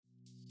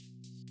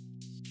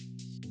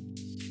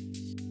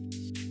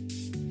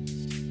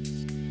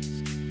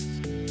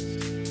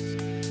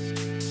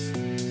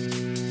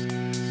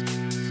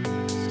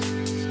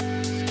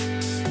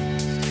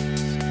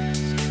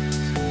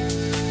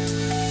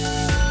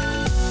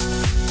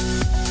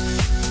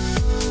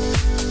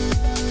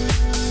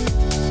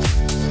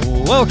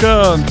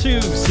Welcome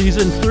to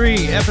Season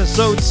 3,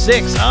 Episode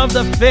 6 of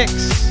The Fix,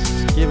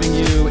 giving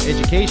you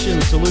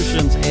education,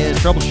 solutions, and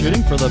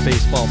troubleshooting for the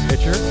baseball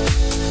pitcher,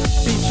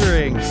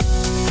 featuring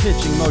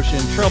pitching motion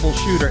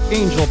troubleshooter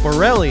Angel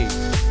Borrelli.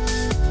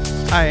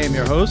 I am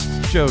your host,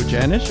 Joe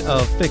Janish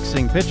of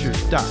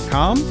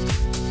FixingPitchers.com.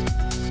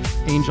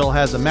 Angel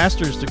has a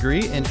master's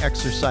degree in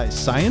exercise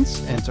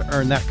science, and to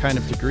earn that kind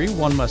of degree,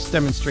 one must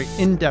demonstrate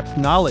in-depth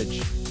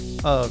knowledge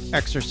of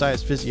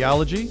exercise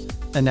physiology,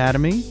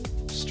 anatomy,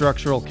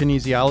 structural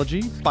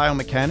kinesiology,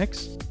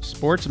 biomechanics,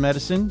 sports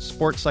medicine,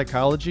 sports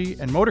psychology,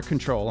 and motor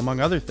control,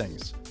 among other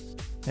things.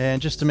 And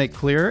just to make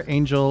clear,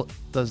 Angel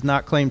does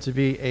not claim to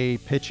be a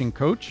pitching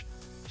coach.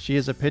 She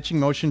is a pitching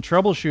motion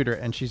troubleshooter,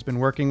 and she's been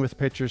working with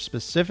pitchers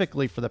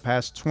specifically for the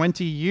past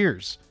 20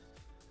 years.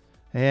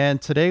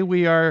 And today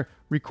we are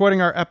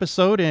recording our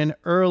episode in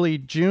early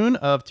June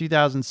of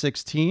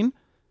 2016.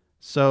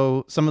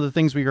 So some of the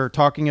things we are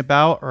talking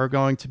about are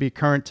going to be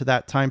current to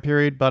that time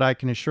period, but I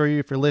can assure you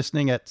if you're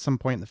listening at some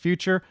point in the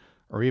future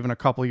or even a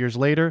couple years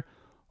later,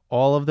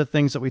 all of the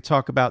things that we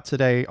talk about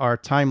today are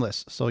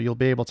timeless. So you'll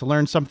be able to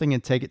learn something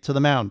and take it to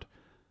the mound.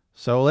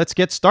 So let's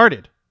get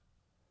started.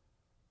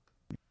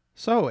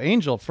 So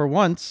Angel, for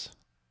once,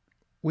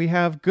 we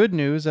have good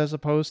news as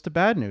opposed to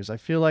bad news. I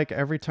feel like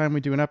every time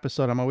we do an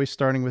episode, I'm always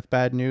starting with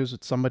bad news,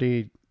 with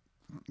somebody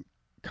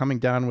coming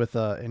down with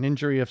an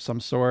injury of some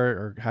sort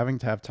or having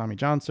to have Tommy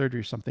John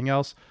surgery or something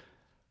else.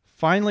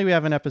 Finally, we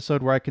have an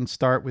episode where I can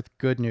start with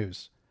good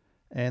news.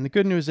 And the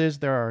good news is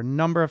there are a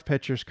number of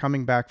pitchers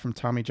coming back from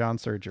Tommy John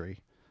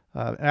surgery.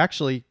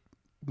 Actually,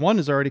 one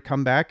has already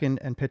come back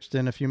and pitched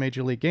in a few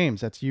major league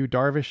games. That's Yu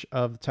Darvish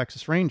of the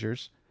Texas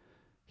Rangers.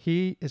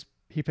 He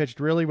pitched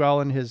really well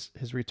in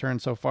his return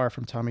so far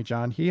from Tommy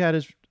John. He had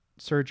his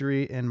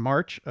surgery in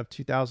March of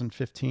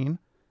 2015.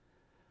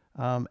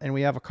 And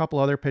we have a couple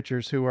other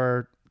pitchers who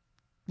are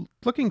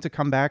looking to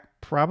come back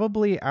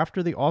probably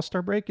after the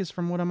All-Star break is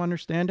from what I'm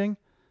understanding.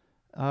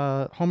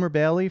 Homer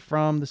Bailey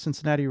from the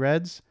Cincinnati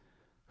Reds,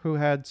 who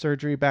had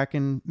surgery back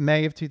in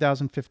May of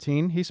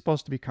 2015. He's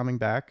supposed to be coming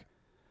back.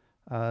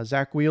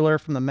 Zack Wheeler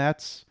from the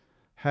Mets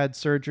had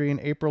surgery in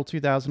April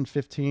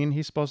 2015.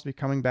 He's supposed to be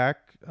coming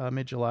back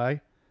mid-July.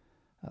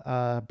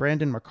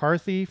 Brandon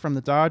McCarthy from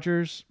the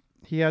Dodgers,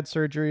 he had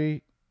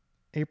surgery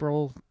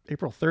April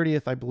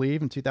 30th, I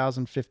believe, in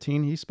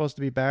 2015. He's supposed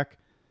to be back.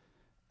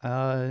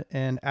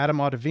 And Adam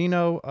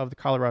Ottavino of the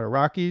Colorado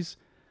Rockies,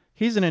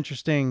 he's an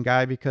interesting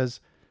guy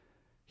because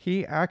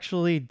he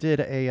actually did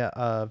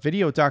a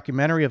video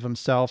documentary of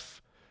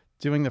himself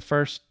during the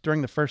first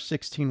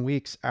 16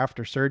 weeks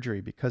after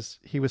surgery because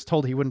he was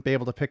told he wouldn't be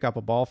able to pick up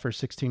a ball for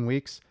 16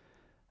 weeks.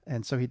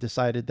 And so he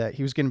decided that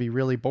he was going to be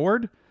really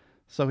bored.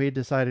 So he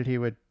decided he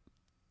would,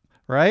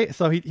 right?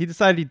 So he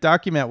decided he'd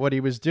document what he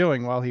was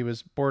doing while he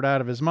was bored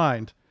out of his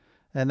mind.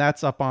 And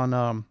that's up on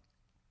a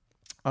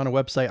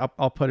website.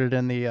 I'll put it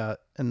in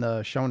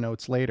the show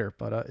notes later,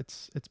 but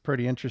it's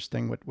pretty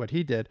interesting what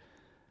he did.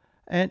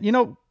 And you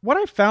know, what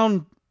I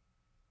found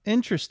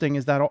interesting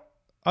is that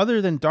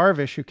other than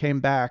Darvish, who came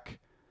back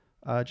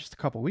just a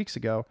couple weeks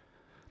ago,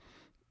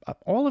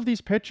 all of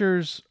these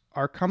pitchers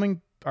are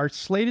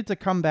slated to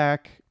come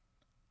back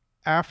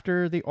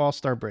after the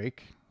All-Star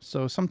break.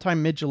 So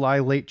sometime mid-July,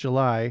 late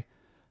July,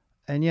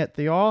 and yet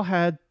they all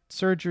had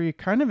surgery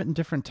kind of in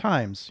different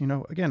times. You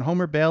know, again,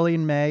 Homer Bailey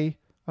in May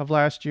of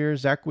last year,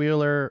 Zack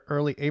Wheeler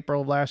early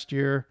April of last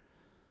year,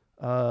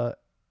 Adam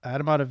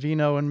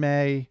Ottavino in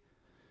May,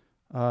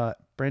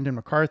 Brandon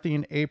McCarthy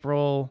in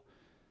April.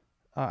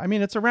 I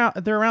mean,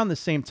 they're around the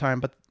same time,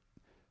 but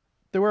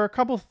there were a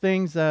couple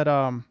things that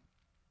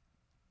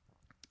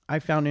I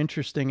found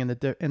interesting in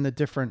the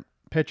different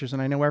pitchers,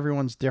 and I know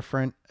everyone's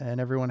different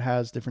and everyone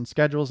has different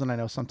schedules, and I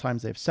know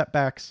sometimes they have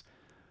setbacks,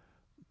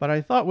 but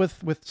I thought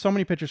with so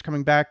many pitchers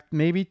coming back,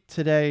 maybe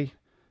today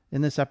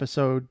in this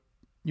episode,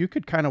 you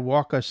could kind of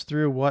walk us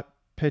through what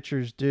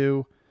pitchers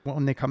do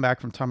when they come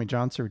back from Tommy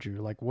John surgery,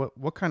 like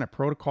what kind of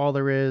protocol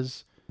there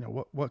is, you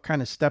know, what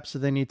kind of steps do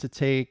they need to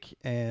take,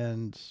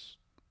 and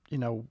you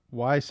know,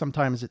 why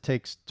sometimes it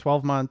takes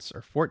 12 months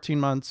or 14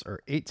 months or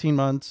 18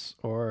 months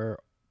or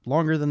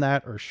longer than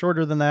that or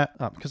shorter than that?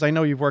 Because I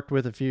know you've worked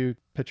with a few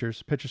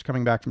pitchers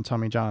coming back from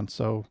Tommy John.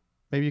 So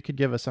maybe you could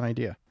give us an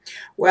idea.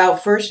 Well,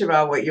 first of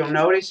all, what you'll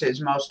notice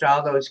is most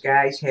all those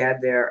guys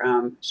had their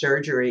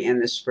surgery in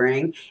the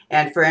spring.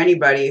 And for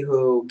anybody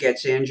who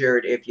gets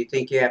injured, if you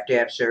think you have to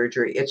have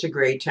surgery, it's a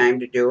great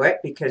time to do it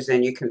because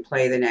then you can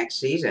play the next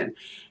season.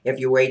 If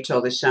you wait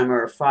till the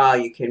summer or fall,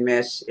 you can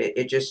miss.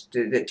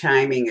 The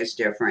timing is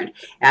different.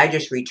 I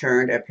just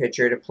returned a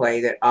pitcher to play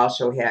that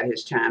also had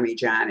his Tommy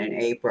John in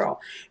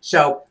April.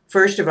 So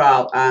First of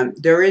all,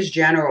 there is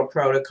general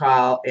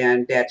protocol,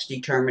 and that's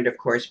determined, of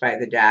course, by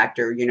the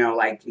doctor.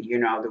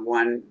 The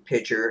one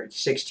pitcher,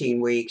 16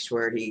 weeks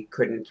where he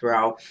couldn't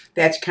throw.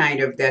 That's kind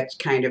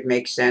of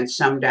makes sense.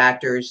 Some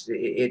doctors,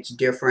 it's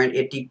different.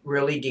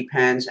 Really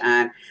depends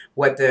on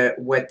what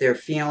they're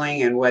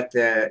feeling and what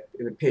the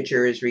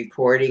pitcher is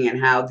reporting and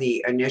how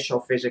the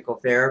initial physical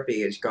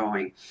therapy is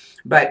going.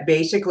 But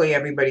basically,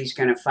 everybody's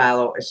going to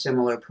follow a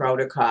similar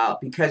protocol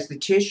because a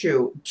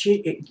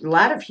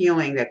lot of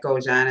healing that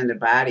goes on in the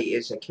body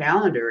is a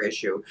calendar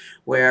issue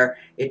where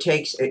it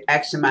takes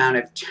X amount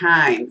of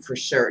time for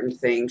certain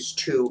things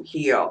to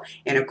heal.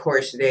 And of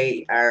course,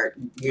 they are,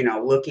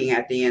 looking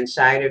at the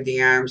inside of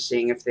the arm,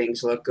 seeing if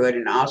things look good,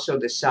 and also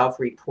the self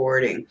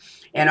reporting.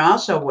 And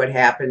also, what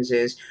happens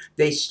is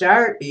they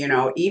start,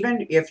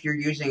 even if you're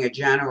using a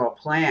general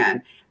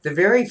plan, the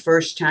very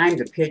first time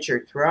the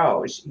pitcher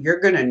throws,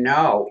 you're going to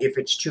know if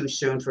it's too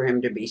soon for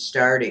him to be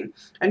starting.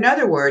 In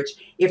other words,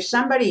 if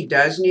somebody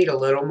does need a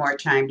little more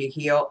time to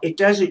heal, it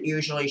doesn't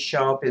usually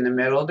show up in the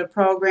middle of the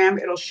program.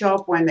 It'll show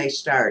up when they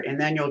start. And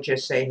then you'll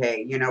just say,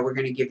 hey, we're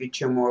going to give you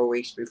 2 more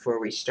weeks before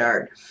we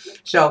start.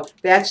 So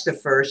that's the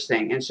first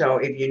thing. And so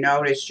if you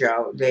notice,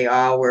 Joe, they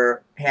all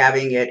were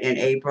having it in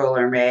April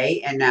or May,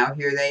 and now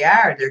here they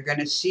are. They're going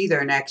to see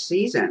their next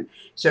season.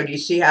 So do you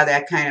see how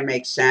that kind of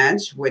makes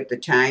sense with the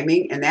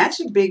timing? And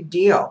that's a big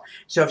deal.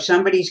 So if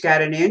somebody's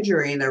got an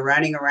injury and they're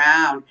running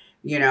around,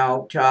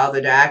 to all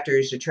the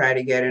doctors to try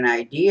to get an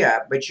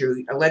idea, but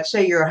let's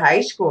say you're a high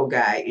school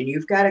guy and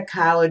you've got a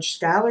college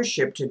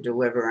scholarship to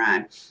deliver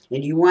on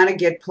and you want to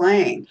get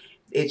playing,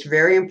 it's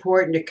very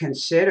important to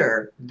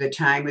consider the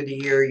time of the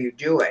year you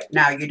do it.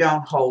 Now, you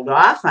don't hold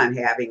off on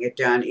having it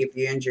done if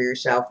you injure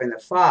yourself in the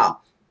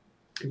fall.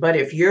 But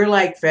if you're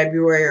like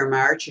February or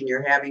March and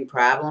you're having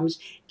problems,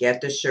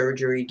 get the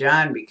surgery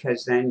done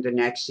because then the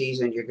next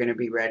season you're going to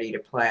be ready to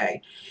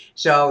play.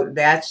 So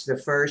that's the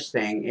first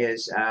thing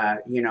is,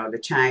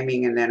 the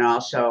timing, and then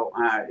also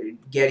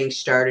getting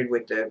started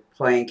with the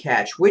play and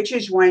catch, which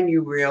is when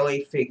you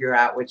really figure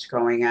out what's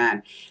going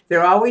on.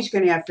 They're always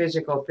going to have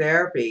physical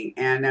therapy.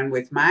 And then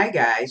with my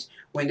guys,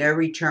 when they're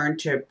returned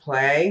to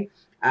play,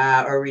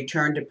 or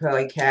return to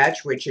play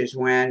catch, which is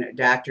when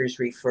doctors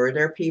refer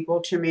their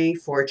people to me.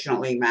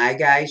 Fortunately, my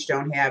guys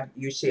don't have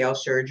UCL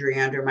surgery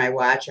under my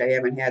watch. I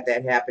haven't had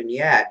that happen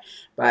yet.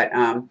 But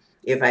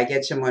if I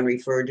get someone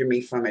referred to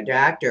me from a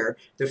doctor,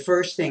 the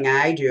first thing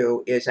I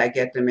do is I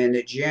get them in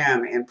the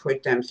gym and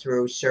put them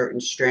through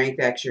certain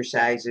strength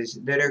exercises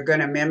that are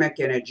going to mimic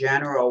in a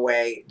general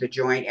way the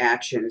joint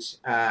actions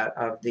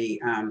of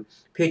the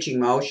pitching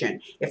motion.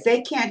 If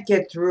they can't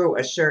get through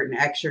a certain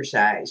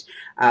exercise,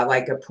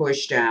 like a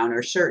push down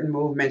or certain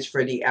movements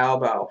for the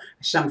elbow,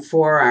 some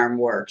forearm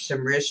work,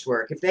 some wrist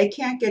work, if they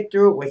can't get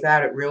through it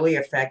without it really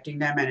affecting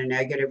them in a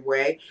negative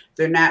way,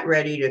 they're not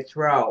ready to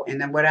throw. And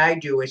then what I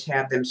do is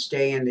have them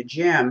stay in the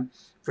gym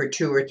for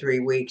 2 or 3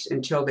 weeks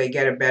until they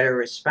get a better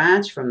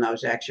response from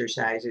those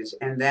exercises,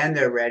 and then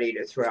they're ready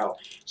to throw.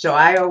 So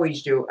I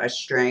always do a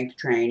strength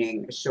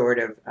training sort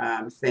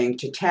of thing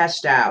to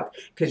test out,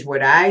 because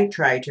what I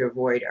try to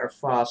avoid are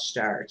false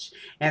starts.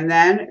 And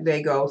then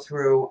they go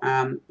through,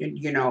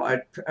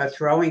 a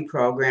throwing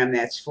program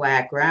that's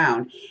flat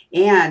ground.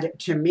 And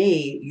to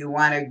me, you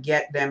want to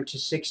get them to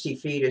 60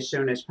 feet as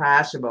soon as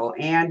possible,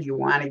 and you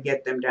want to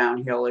get them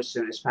downhill as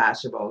soon as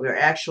possible. They're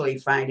actually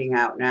finding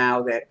out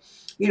now that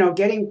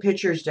getting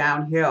pitchers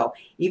downhill,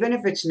 even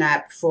if it's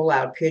not full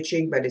out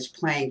pitching, but it's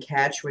playing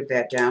catch with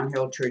that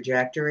downhill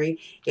trajectory,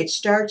 it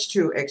starts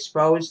to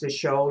expose the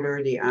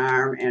shoulder, the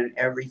arm, and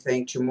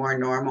everything to more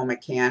normal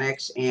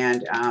mechanics.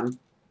 And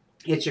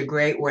it's a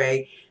great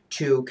way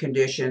to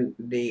condition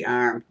the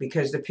arm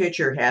because the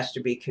pitcher has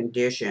to be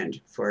conditioned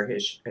for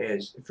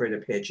for the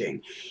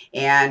pitching.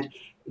 And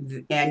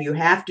you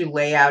have to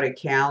lay out a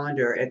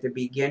calendar at the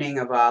beginning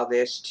of all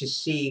this to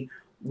see.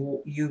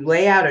 You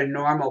lay out a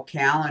normal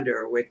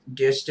calendar with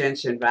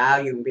distance and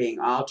volume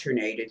being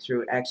alternated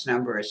through X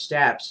number of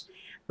steps.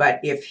 But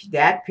if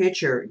that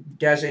pitcher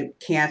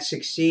can't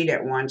succeed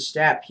at one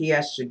step, he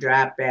has to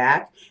drop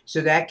back.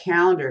 So that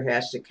calendar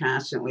has to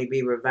constantly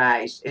be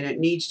revised, and it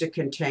needs to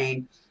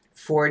contain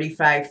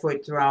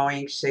 45-foot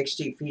throwing,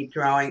 60 feet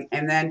throwing,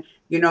 and then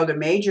the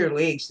major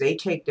leagues, they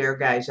take their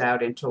guys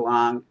out into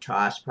long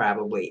toss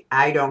probably.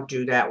 I don't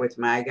do that with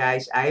my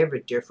guys. I have a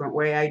different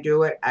way I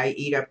do it. I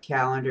eat up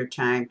calendar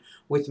time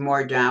with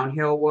more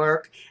downhill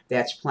work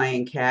that's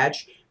playing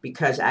catch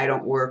because I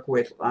don't work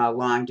with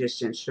long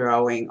distance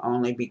throwing,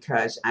 only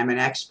because I'm an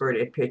expert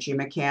at pitching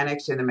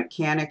mechanics and the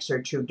mechanics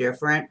are too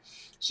different.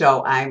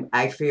 So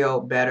I feel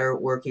better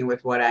working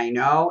with what I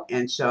know,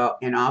 and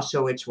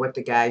also it's what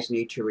the guys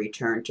need to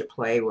return to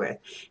play with.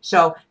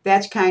 So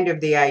that's kind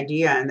of the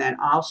idea, and then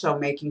also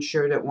making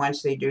sure that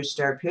once they do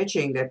start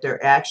pitching, that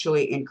they're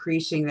actually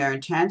increasing their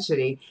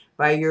intensity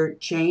by your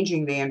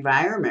changing the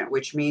environment,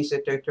 which means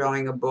that they're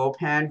throwing a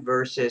bullpen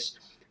versus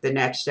the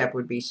next step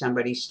would be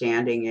somebody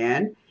standing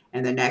in.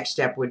 and the next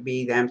step would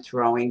be them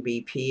throwing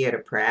BP at a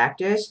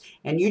practice.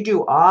 And you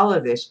do all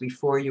of this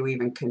before you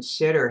even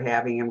consider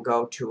having him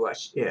go to a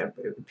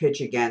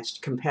pitch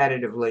against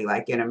competitively,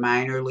 like in a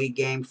minor league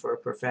game for a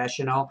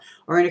professional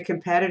or in a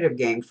competitive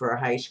game for a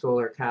high school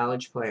or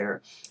college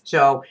player.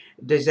 So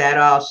does that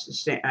all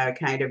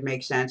kind of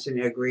make sense and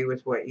agree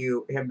with what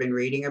you have been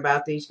reading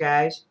about these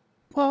guys?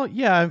 Well,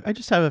 yeah, I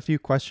just have a few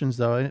questions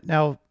though.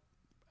 Now,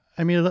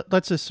 I mean,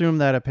 let's assume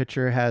that a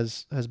pitcher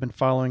has been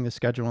following the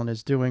schedule and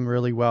is doing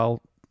really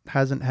well,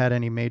 hasn't had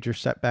any major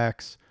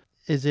setbacks.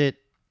 Is it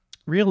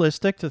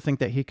realistic to think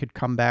that he could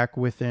come back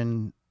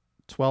within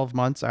 12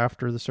 months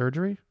after the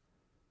surgery?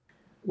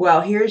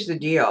 Well, here's the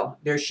deal.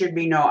 There should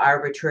be no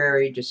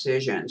arbitrary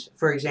decisions.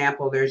 For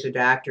example, there's a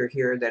doctor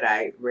here that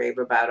I rave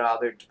about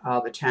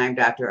all the time,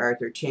 Dr.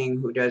 Arthur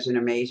Ting, who does an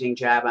amazing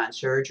job on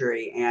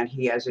surgery, and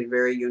he has a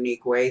very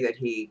unique way that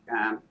he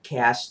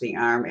casts the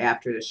arm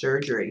after the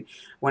surgery.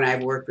 When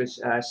I've worked with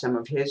some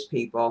of his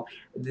people,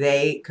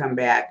 they come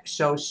back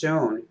so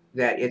soon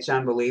that it's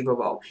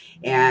unbelievable,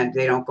 and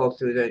they don't go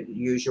through the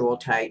usual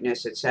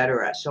tightness,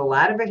 etc. So a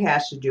lot of it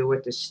has to do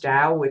with the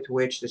style with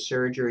which the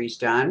surgery's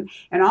done,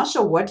 and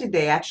also what did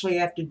they actually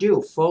have to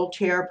do? Full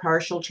tear,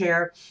 partial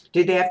tear?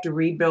 Did they have to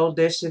rebuild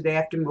this? Did they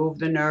have to move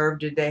the nerve?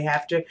 Did they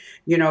have to,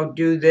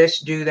 do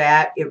this, do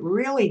that? It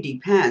really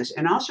depends,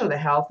 and also the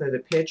health of the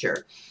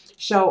pitcher.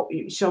 So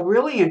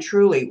really and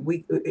truly,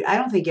 I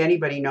don't think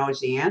anybody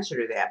knows the answer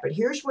to that. But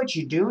here's what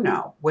you do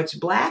know: what's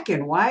black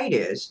and white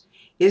is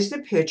the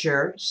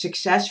pitcher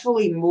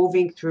successfully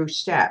moving through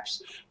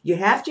steps? You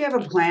have to have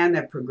a plan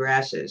that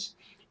progresses.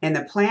 And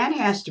the plan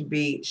has to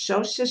be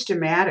so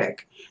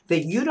systematic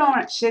that you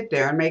don't sit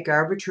there and make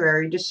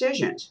arbitrary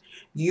decisions.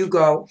 You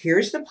go,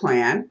 here's the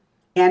plan.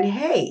 And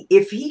hey,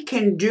 if he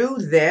can do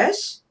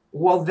this,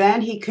 well,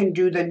 then he can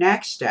do the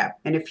next step.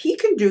 And if he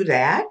can do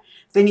that,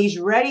 then he's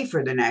ready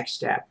for the next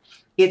step.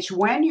 It's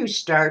when you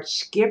start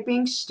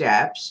skipping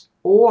steps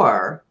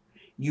or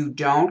you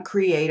don't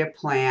create a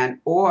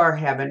plan or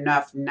have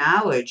enough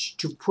knowledge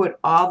to put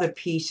all the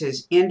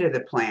pieces into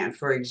the plan.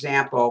 For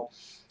example,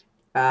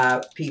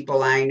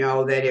 people I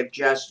know that have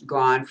just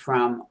gone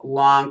from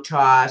long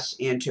toss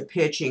into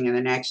pitching, and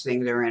the next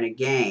thing they're in a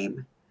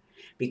game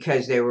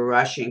because they were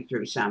rushing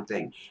through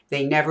something.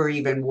 They never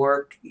even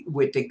worked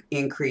with the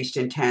increased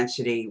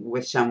intensity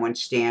with someone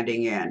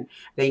standing in.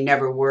 They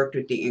never worked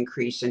with the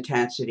increased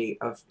intensity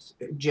of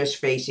just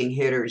facing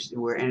hitters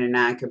who were in a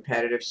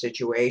non-competitive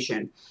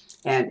situation.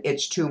 And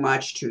it's too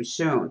much too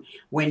soon.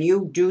 When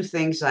you do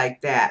things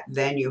like that,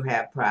 then you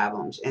have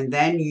problems. And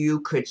then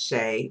you could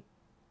say,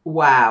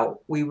 wow,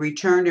 we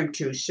returned him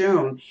too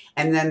soon.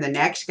 And then the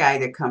next guy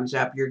that comes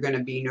up, you're going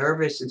to be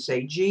nervous and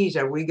say, geez,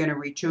 are we going to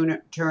return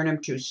him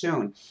too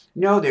soon?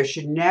 No, there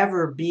should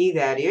never be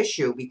that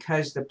issue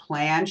because the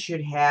plan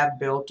should have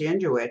built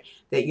into it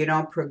that you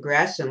don't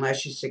progress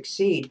unless you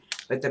succeed.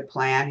 But the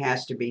plan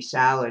has to be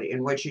solid.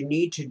 And what you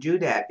need to do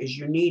that is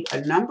you need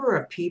a number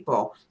of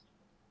people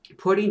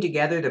putting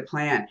together the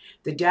plan.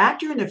 The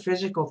doctor and the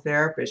physical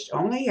therapist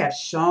only have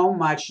so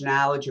much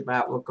knowledge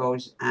about what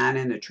goes on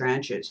in the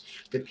trenches.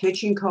 The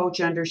pitching coach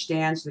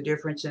understands the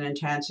difference in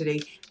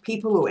intensity.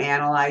 People who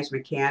analyze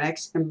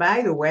mechanics, and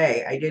by the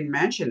way, I didn't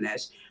mention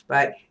this,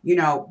 but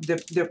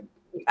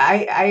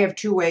I have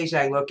two ways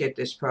I look at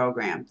this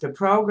program. The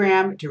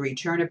program to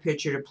return a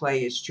pitcher to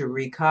play is to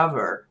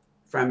recover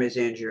from his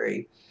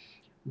injury,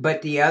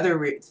 but the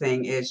other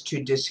thing is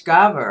to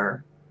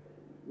discover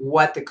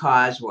what the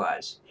cause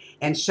was.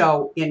 And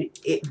so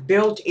it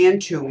built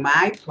into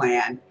my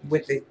plan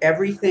with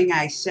everything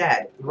I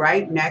said.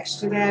 Right next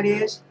to that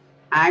is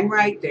I'm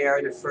right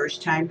there the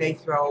first time they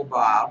throw a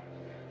ball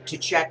to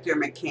check their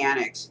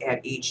mechanics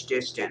at each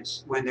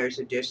distance when there's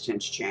a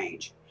distance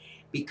change.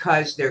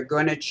 Because they're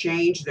going to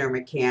change their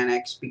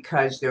mechanics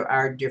because there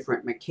are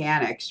different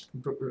mechanics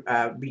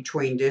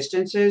between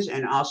distances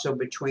and also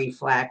between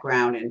flat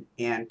ground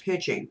and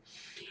pitching.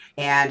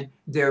 And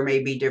there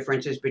may be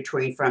differences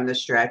between from the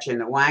stretch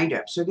and the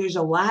windup. So there's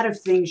a lot of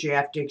things you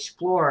have to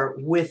explore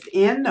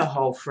within the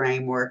whole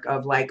framework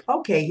of like,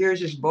 okay,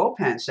 here's this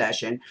bullpen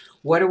session.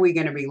 What are we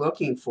going to be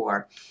looking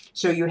for?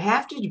 So you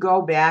have to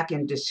go back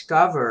and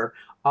discover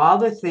all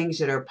the things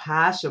that are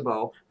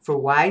possible for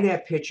why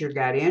that pitcher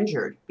got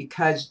injured.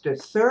 Because the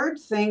third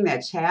thing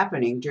that's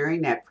happening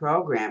during that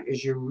program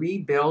is you're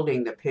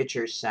rebuilding the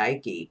pitcher's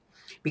psyche.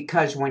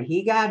 Because when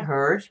he got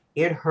hurt,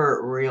 it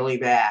hurt really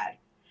bad.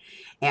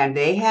 And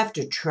they have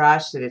to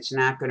trust that it's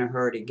not going to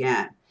hurt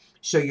again.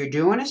 So you're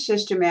doing a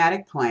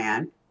systematic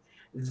plan.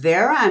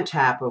 They're on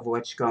top of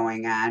what's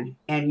going on,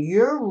 and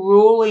you're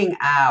ruling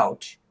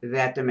out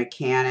that the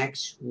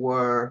mechanics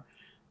were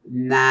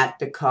not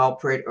the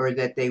culprit or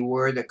that they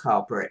were the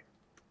culprit.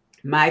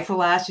 My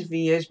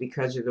philosophy is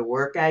because of the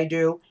work I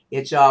do,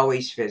 it's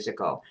always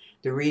physical.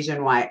 The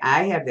reason why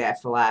I have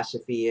that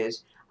philosophy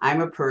is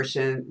I'm a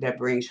person that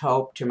brings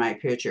hope to my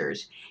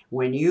pitchers.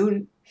 When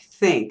you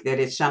think that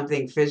it's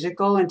something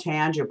physical and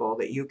tangible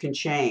that you can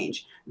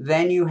change,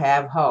 then you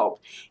have hope.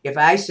 If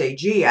I say,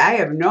 gee, I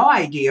have no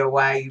idea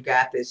why you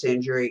got this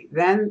injury,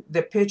 then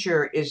the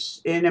pitcher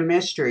is in a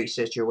mystery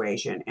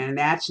situation, and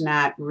that's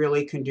not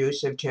really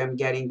conducive to him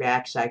getting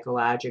back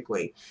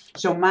psychologically.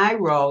 So, my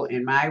role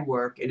in my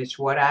work, and it's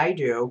what I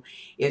do,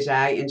 is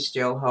I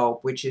instill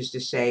hope, which is to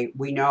say,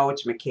 we know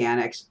it's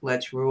mechanics,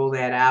 let's rule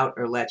that out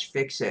or let's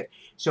fix it.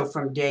 So,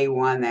 from day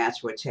one,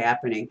 that's what's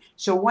happening.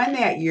 So, when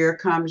that year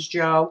comes,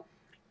 Joe,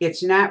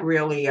 it's not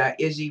really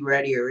is he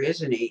ready or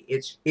isn't he?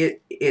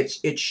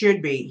 It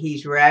should be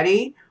he's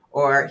ready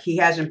or he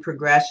hasn't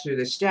progressed through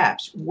the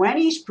steps. When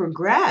he's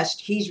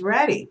progressed, he's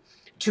ready.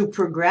 To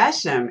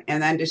progress him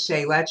and then to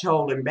say let's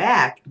hold him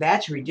back,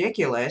 that's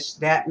ridiculous.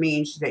 That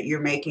means that you're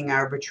making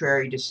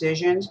arbitrary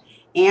decisions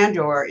and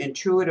or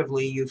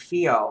intuitively you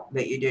feel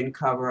that you didn't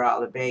cover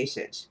all the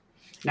bases.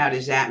 Now,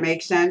 does that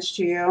make sense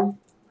to you?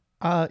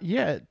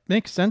 Yeah, it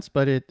makes sense,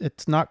 but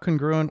it's not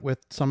congruent with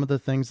some of the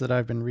things that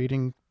I've been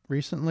reading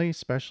recently,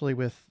 especially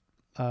with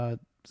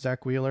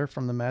Zack Wheeler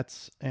from the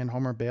Mets and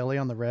Homer Bailey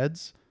on the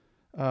Reds.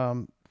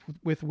 Um,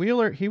 with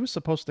Wheeler, he was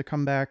supposed to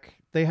come back.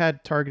 They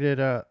had targeted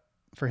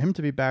for him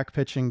to be back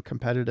pitching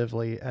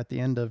competitively at the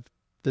end of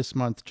this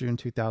month, June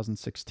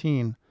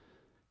 2016.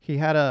 He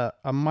had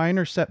a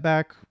minor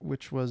setback,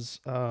 which was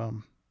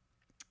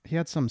he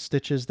had some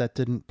stitches that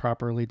didn't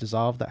properly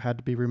dissolve that had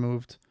to be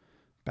removed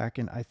back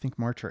in I think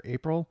March or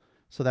April.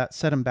 So that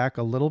set him back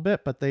a little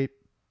bit, but they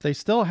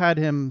still had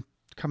him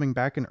coming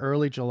back in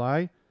early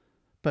July,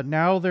 but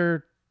now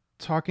they're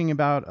talking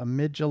about a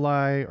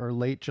mid-July or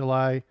late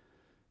July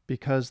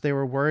because they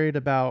were worried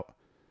about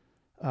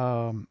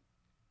um,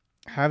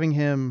 having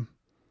him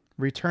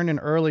return in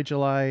early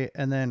July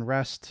and then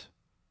rest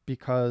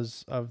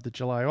because of the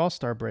July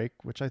All-Star break,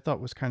 which I thought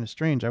was kind of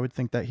strange. I would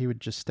think that he would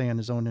just stay on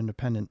his own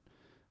independent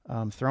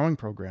throwing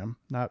program,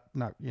 not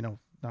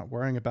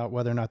worrying about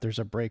whether or not there's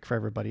a break for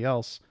everybody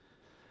else.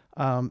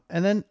 And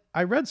then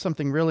I read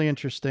something really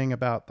interesting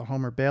about the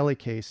Homer Bailey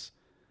case.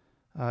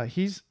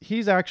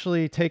 He's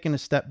actually taken a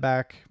step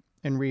back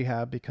in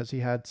rehab because he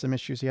had some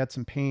issues. He had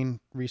some pain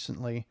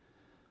recently,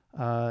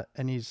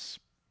 and he's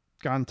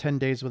gone 10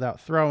 days without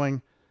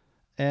throwing.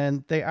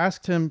 And they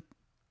asked him,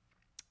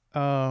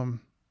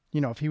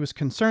 if he was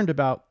concerned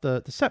about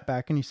the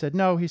setback, and he said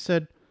no. He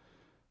said,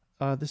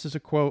 this is a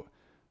quote,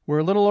 "We're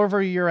a little over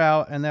a year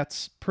out, and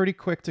that's pretty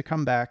quick to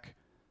come back.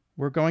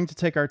 We're going to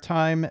take our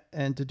time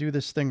and to do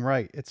this thing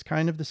right. It's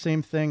kind of the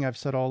same thing I've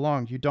said all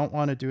along. You don't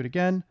want to do it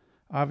again.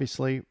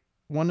 Obviously,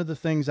 one of the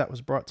things that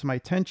was brought to my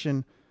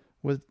attention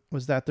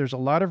was that there's a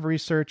lot of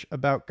research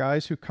about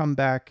guys who come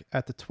back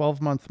at the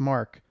 12-month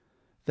mark.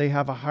 They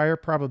have a higher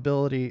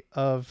probability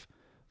of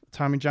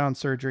Tommy John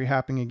surgery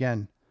happening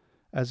again,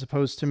 as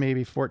opposed to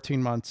maybe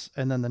 14 months,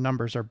 and then the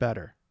numbers are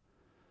better."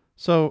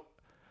 So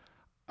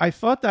I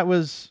thought that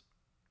was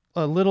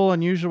a little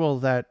unusual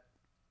that,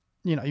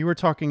 you were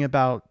talking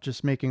about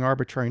just making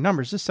arbitrary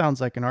numbers. This sounds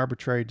like an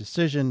arbitrary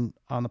decision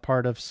on the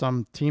part of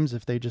some teams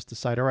if they just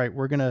decide, all right,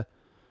 we're gonna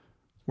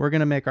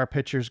make our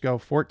pitchers go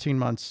 14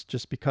 months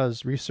just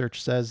because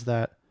research says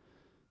that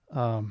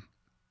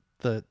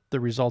the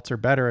results are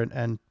better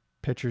and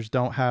pitchers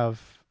don't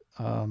have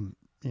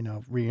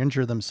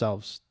re-injure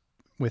themselves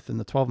within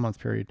the 12-month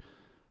period.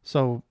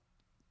 So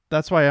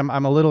that's why I'm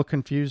a little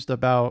confused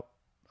about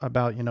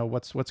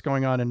what's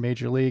going on in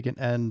Major League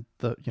and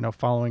the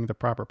following the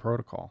proper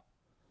protocol.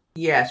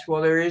 Yes,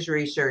 well, there is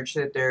research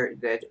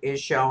that is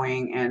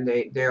showing, and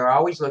they're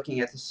always looking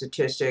at the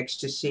statistics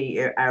to see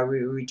are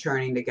we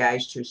returning the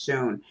guys too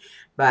soon,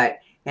 but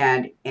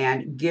and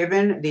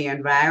given the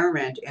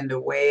environment and the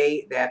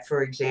way that,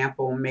 for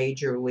example, the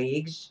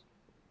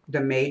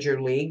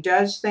major league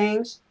does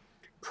things,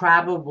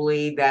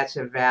 probably that's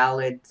a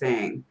valid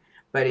thing.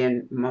 But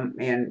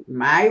in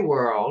my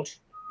world,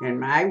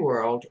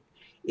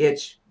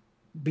 it's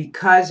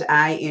because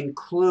I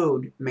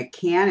include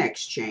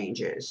mechanics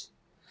changes.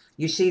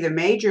 You see, the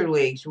major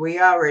leagues, we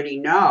already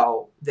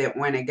know that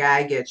when a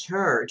guy gets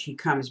hurt, he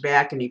comes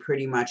back and he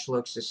pretty much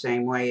looks the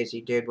same way as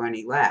he did when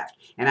he left.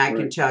 And I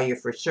can tell you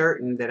for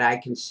certain that I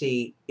can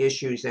see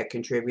issues that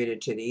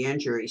contributed to the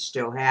injury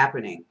still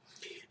happening.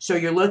 So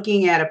you're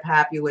looking at a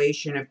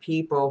population of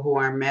people who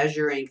are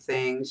measuring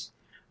things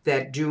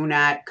that do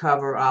not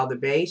cover all the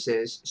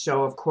bases.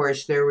 So, of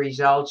course, their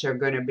results are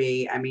going to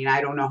be, I mean,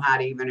 I don't know how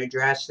to even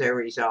address their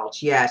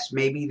results. Yes,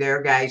 maybe their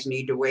guys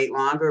need to wait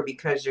longer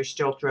because they're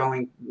still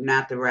throwing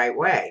not the right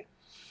way.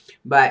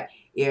 But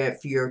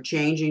if you're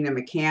changing the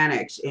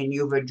mechanics and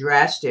you've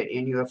addressed it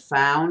and you have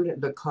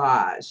found the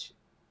cause,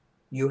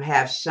 you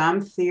have some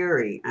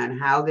theory on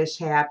how this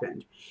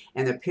happened,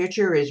 and the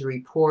pitcher is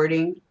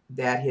reporting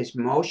that his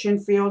motion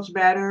feels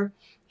better,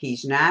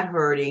 he's not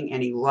hurting,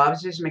 and he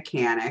loves his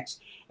mechanics.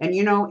 And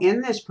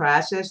in this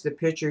process, the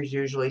pitcher's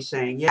usually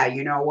saying, yeah,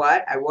 you know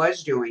what, I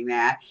was doing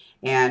that,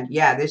 and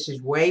yeah, this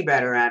is way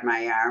better on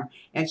my arm.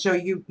 And so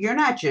you're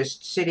not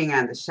just sitting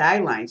on the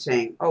sideline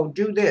saying, oh,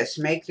 do this,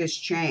 make this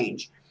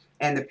change,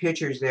 and the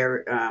pitcher's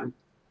there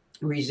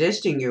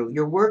resisting you.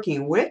 You're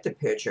working with the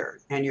pitcher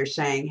and you're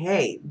saying,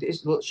 hey,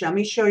 let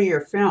me show you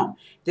your film.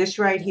 This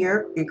right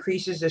here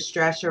increases the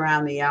stress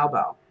around the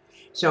elbow.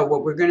 So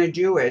what we're going to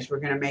do is we're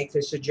going to make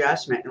this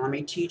adjustment and let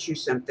me teach you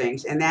some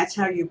things. And that's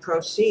how you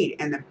proceed.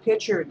 And the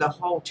pitcher the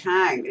whole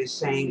time is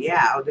saying,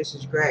 yeah, oh, this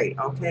is great.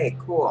 Okay,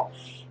 cool.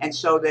 And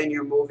so then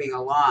you're moving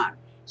along.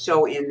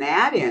 So in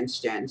that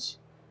instance,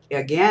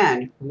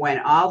 again, when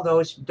all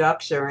those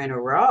ducks are in a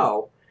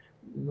row,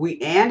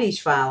 Andy's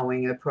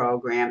following the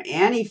program,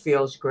 and he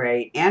feels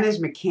great, and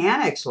his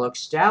mechanics look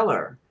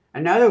stellar.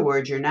 In other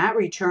words, you're not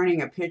returning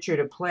a pitcher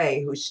to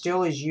play who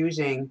still is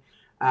using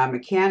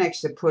mechanics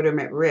that put him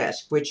at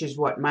risk, which is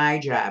what my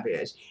job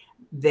is.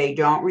 They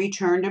don't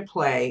return to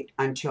play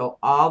until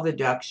all the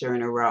ducks are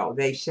in a row.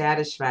 They've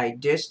satisfied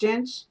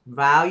distance,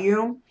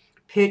 volume,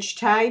 pitch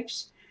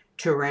types,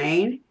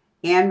 terrain,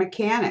 and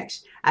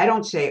mechanics. I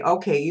don't say,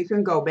 okay, you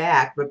can go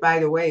back, but by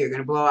the way, you're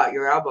going to blow out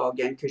your elbow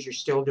again because you're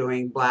still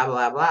doing blah,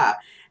 blah, blah.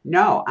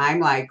 No, I'm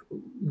like,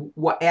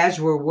 as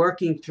we're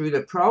working through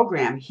the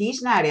program,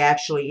 he's not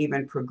actually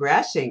even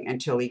progressing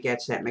until he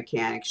gets that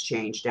mechanics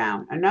change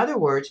down. In other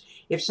words,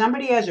 if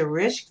somebody has a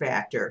risk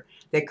factor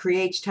that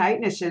creates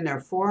tightness in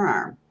their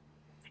forearm,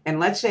 and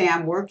let's say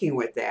I'm working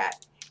with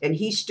that, and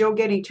he's still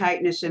getting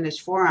tightness in his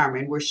forearm,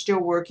 and we're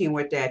still working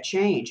with that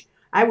change,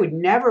 I would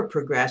never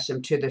progress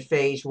him to the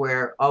phase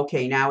where,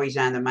 okay, now he's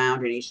on the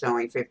mound and he's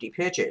throwing 50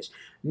 pitches.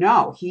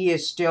 No, he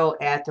is still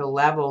at the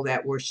level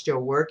that we're still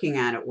working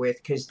on it with,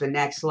 because the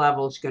next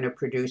level is going to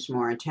produce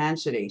more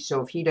intensity.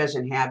 So if he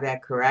doesn't have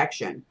that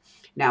correction,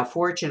 now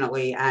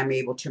fortunately, I'm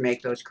able to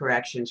make those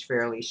corrections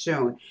fairly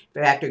soon.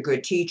 In fact, a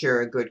good teacher,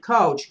 a good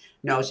coach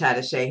knows how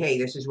to say, hey,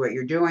 this is what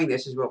you're doing,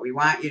 this is what we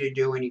want you to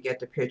do, and you get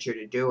the pitcher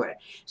to do it.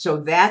 So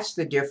that's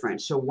the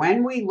difference. So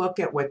when we look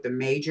at what the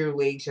major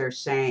leagues are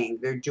saying,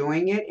 they're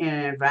doing it in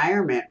an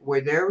environment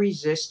where they're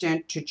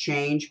resistant to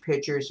change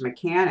pitchers'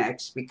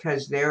 mechanics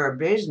because they're a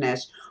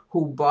business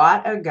who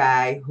bought a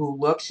guy who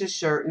looks a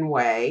certain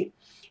way,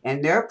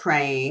 and they're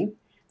praying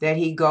that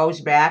he goes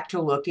back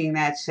to looking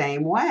that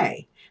same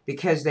way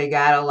because they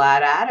got a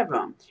lot out of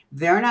him.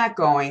 They're not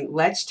going,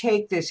 let's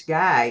take this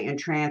guy and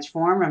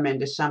transform him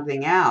into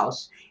something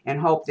else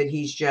and hope that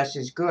he's just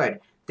as good.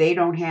 They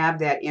don't have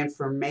that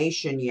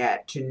information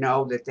yet to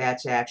know that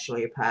that's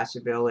actually a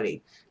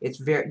possibility. It's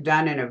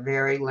done in a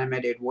very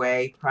limited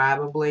way,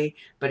 probably,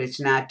 but it's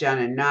not done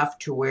enough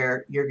to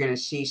where you're going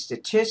to see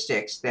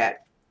statistics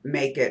that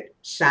make it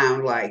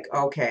sound like,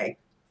 okay,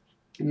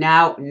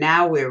 now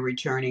we're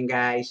returning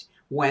guys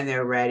when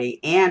they're ready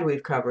and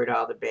we've covered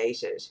all the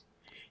bases.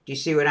 Do you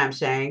see what I'm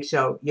saying?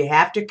 So you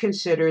have to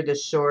consider the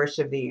source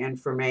of the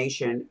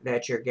information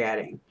that you're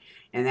getting.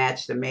 And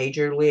that's the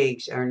major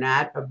leagues are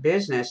not a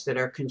business that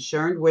are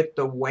concerned with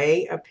the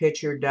way a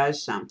pitcher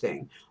does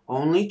something,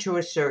 only to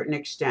a certain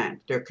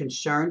extent. They're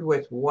concerned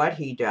with what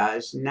he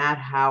does, not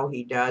how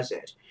he does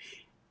it.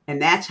 And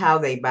that's how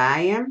they buy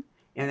him,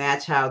 and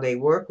that's how they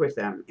work with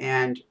him.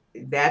 And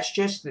that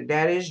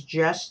is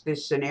just the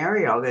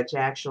scenario that's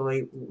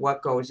actually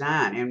what goes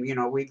on.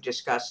 And, we've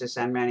discussed this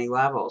on many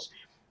levels.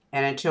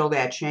 And until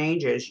that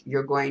changes,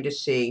 you're going to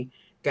see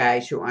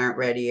guys who aren't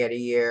ready at a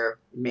year.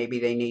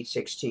 Maybe they need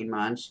 16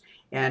 months.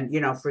 And,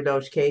 for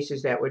those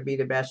cases, that would be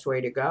the best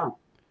way to go.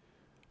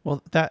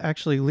 Well, that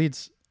actually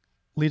leads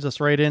us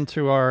right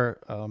into our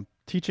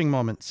teaching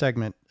moment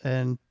segment.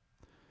 And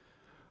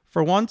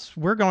for once,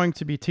 we're going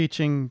to be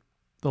teaching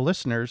the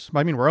listeners.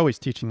 I mean, we're always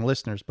teaching the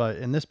listeners, but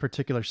in this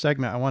particular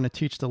segment, I want to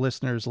teach the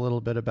listeners a little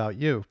bit about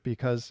you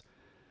because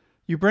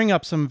you bring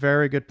up some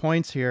very good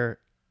points here.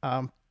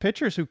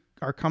 Pitchers who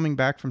are coming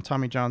back from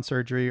Tommy John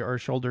surgery or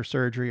shoulder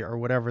surgery or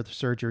whatever the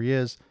surgery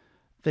is,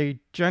 they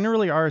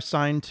generally are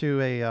assigned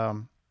to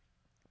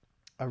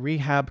a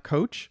rehab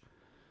coach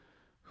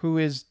who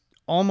is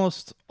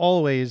almost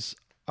always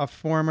a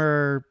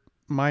former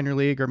minor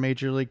league or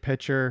major league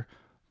pitcher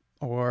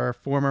or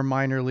former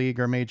minor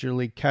league or major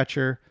league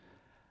catcher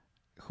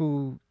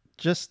who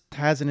just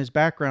has in his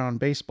background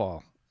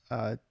baseball,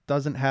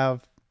 doesn't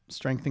have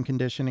strength and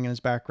conditioning in his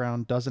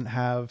background, doesn't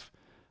have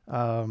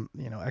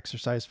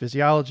exercise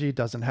physiology,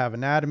 doesn't have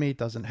anatomy,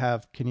 doesn't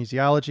have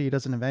kinesiology,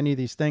 doesn't have any of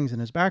these things in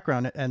his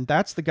background. And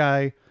that's the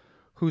guy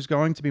who's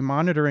going to be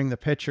monitoring the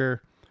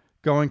pitcher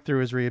going through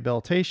his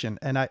rehabilitation.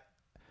 And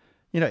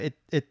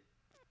it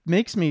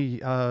makes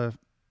me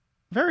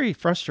very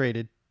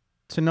frustrated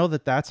to know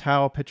that that's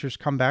how pitchers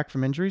come back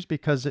from injuries,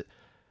 because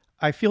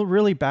I feel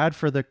really bad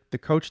for the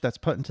coach that's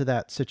put into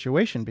that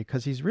situation,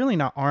 because he's really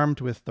not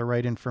armed with the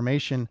right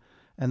information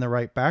and the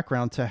right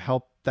background to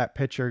help that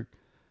pitcher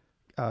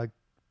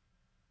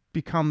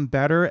become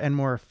better and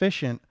more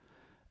efficient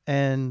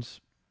and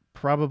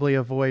probably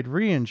avoid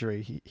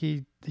re-injury.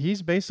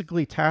 He's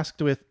basically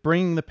tasked with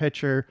bringing the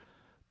pitcher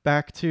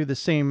back to the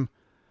same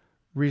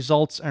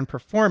results and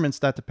performance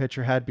that the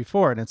pitcher had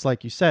before. And it's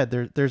like you said,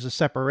 there's a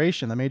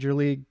separation. The major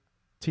league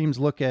teams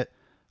look at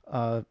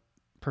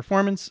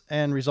performance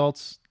and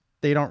results.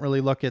 They don't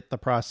really look at the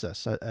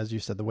process, as you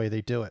said, the way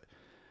they do it.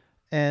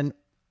 And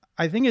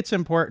I think it's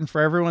important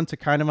for everyone to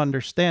kind of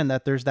understand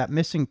that there's that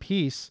missing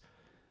piece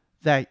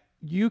that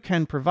you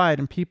can provide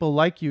and people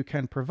like you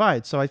can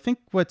provide. So I think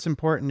what's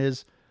important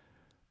is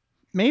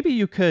maybe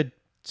you could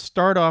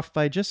start off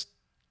by just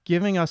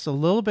giving us a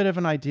little bit of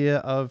an idea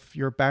of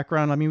your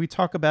background. I mean, we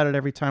talk about it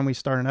every time we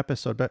start an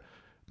episode, but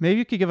maybe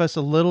you could give us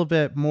a little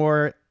bit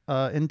more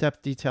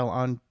in-depth detail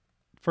on,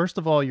 first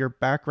of all, your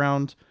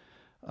background,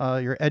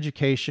 your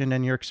education,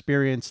 and your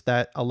experience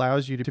that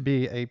allows you to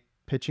be a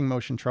pitching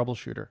motion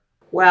troubleshooter.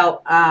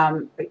 Well,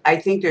 I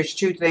think there's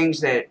two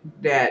things and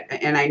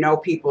I know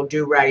people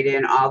do write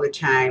in all the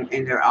time,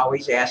 and they're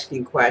always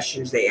asking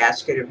questions. They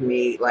ask it of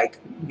me, like,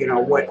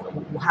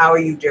 how are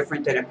you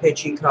different than a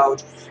pitching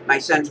coach? My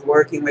son's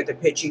working with a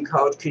pitching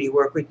coach. Can he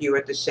work with you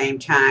at the same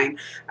time?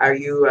 Are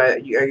you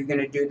going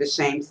to do the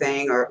same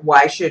thing? Or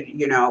why should,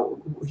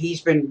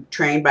 he's been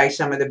trained by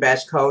some of the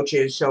best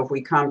coaches. So if we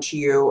come to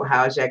you,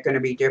 how is that going to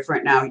be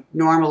different? Now,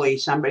 normally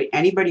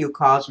anybody who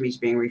calls me is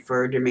being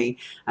referred to me,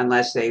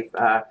 unless they've,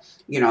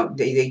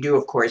 they do,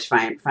 of course,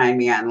 find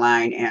me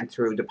online and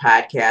through the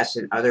podcast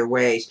and other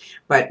ways.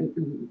 But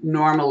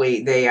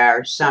normally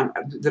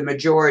the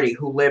majority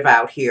who live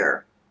out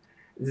here,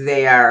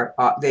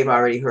 they've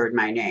already heard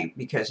my name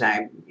because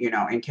I'm,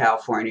 in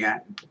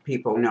California,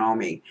 people know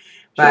me.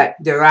 But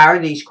there are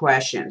these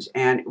questions,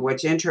 and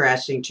what's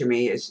interesting to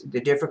me is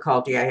the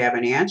difficulty I have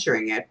in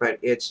answering it, but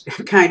it's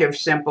kind of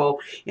simple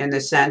in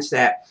the sense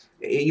that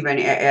even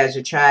as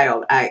a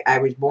child, I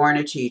was born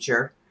a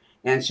teacher.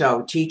 And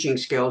so teaching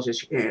skills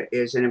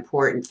is an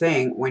important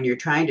thing when you're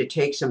trying to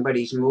take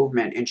somebody's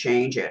movement and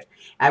change it.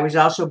 I was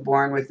also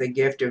born with the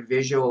gift of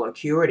visual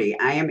acuity.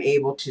 I am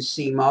able to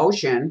see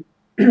motion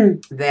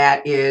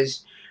that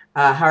is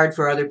hard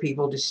for other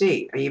people to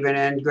see. Even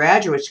in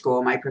graduate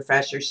school, my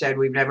professor said,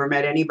 we've never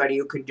met anybody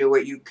who could do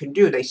what you can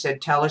do. They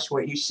said, tell us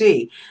what you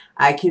see.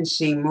 I can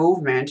see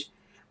movement,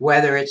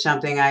 whether it's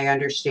something I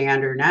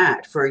understand or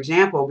not. For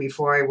example,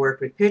 before I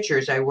worked with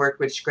pitchers, I worked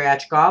with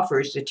scratch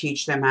golfers to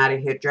teach them how to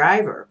hit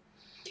driver.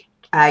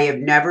 I have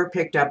never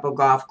picked up a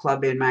golf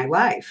club in my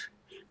life,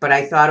 but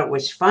I thought it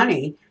was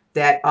funny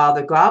that all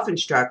the golf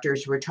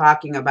instructors were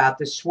talking about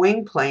the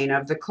swing plane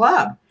of the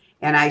club.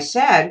 And I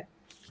said,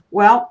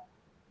 well,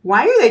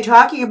 why are they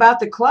talking about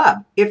the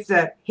club? If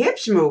the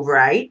hips move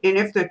right, and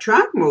if the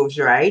trunk moves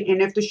right,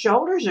 and if the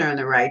shoulders are in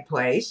the right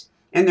place,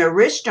 and their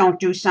wrists don't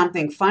do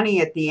something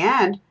funny at the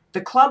end, the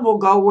club will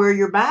go where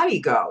your body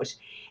goes.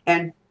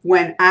 And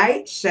when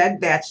I said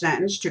that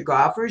sentence to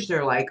golfers,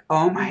 they're like,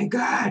 oh my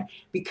God,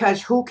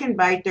 because who can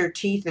bite their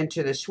teeth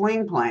into the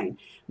swing plane?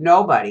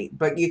 Nobody.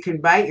 But you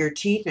can bite your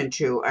teeth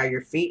into, are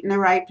your feet in the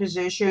right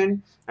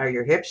position? Are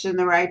your hips in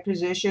the right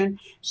position?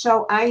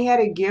 So I had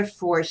a gift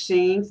for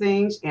seeing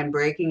things and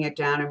breaking it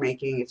down and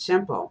making it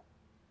simple.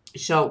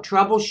 So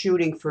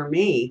troubleshooting for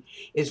me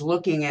is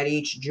looking at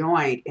each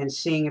joint and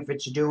seeing if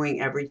it's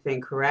doing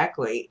everything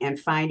correctly and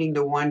finding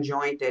the one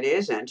joint that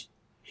isn't,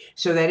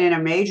 so that in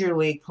a major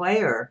league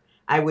player,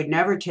 I would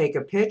never take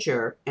a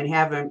pitcher and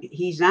have him,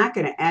 he's not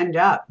going to end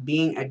up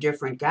being a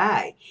different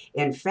guy.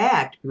 In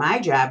fact, my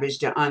job is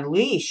to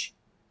unleash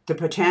the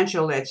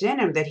potential that's in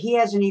him that he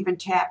hasn't even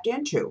tapped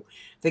into.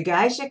 The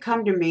guys that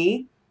come to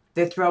me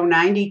that throw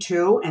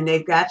 92 and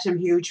they've got some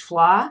huge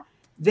flaw,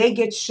 they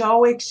get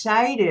so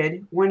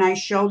excited when I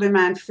show them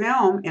on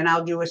film, and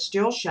I'll do a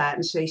still shot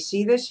and say,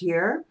 see this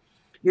here?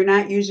 You're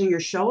not using your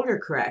shoulder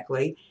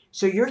correctly.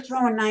 So you're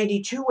throwing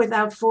 92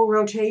 without full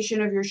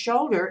rotation of your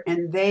shoulder,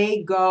 and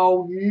they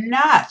go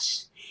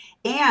nuts.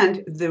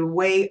 And the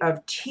way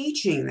of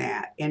teaching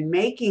that and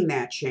making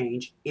that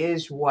change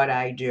is what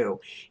I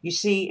do. You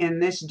see, in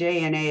this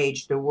day and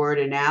age, the word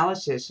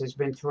analysis has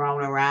been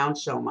thrown around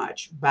so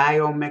much.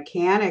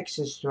 Biomechanics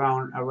is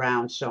thrown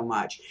around so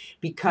much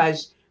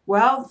because,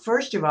 well,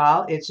 first of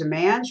all, it's a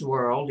man's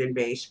world in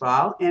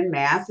baseball, and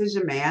math is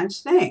a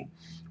man's thing.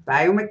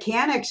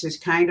 Biomechanics is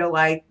kind of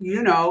like,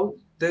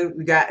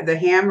 the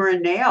hammer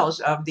and nails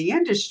of the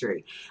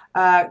industry.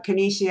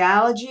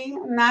 Kinesiology,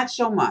 not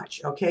so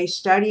much. Okay,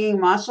 studying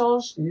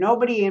muscles,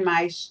 nobody in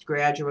my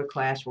graduate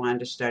class wanted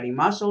to study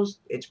muscles.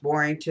 It's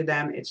boring to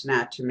them. It's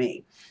not to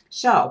me.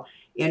 So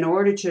in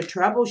order to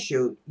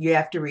troubleshoot, you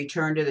have to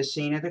return to the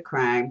scene of the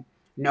crime,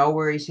 know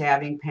where he's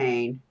having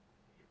pain,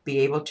 be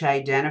able to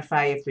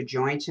identify if the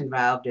joints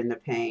involved in the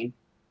pain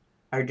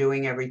are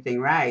doing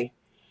everything right.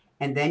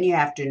 And then you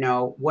have to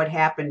know what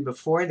happened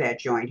before that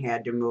joint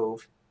had to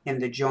move in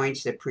the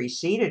joints that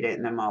preceded it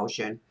in the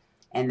motion.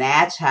 And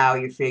that's how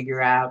you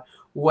figure out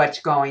what's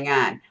going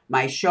on.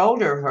 My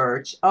shoulder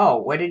hurts. Oh,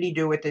 what did he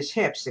do with his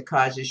hips that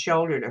caused his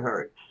shoulder to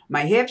hurt?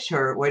 My hips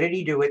hurt. What did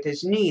he do with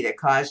his knee that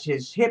caused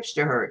his hips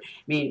to hurt?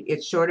 I mean,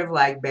 it's sort of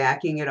like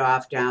backing it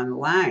off down the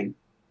line.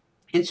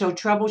 And so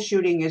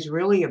troubleshooting is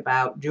really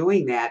about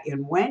doing that.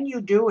 And when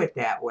you do it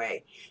that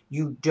way,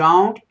 you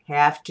don't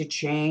have to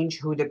change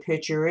who the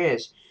pitcher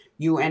is.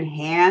 You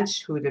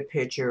enhance who the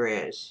pitcher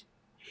is.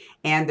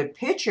 And the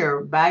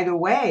pitcher, by the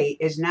way,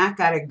 is not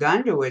got a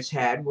gun to his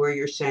head where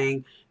you're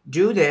saying,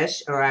 do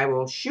this or I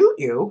will shoot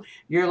you.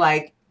 You're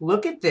like,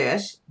 look at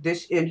this,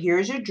 and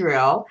here's a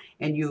drill,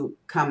 and you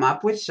come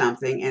up with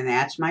something, and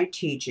that's my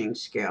teaching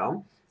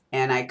skill.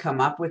 and I come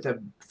up with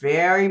a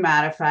very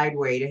modified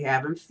way to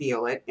have him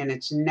feel it, and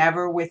it's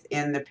never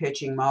within the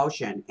pitching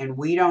motion. And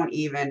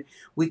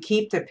we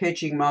keep the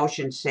pitching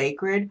motion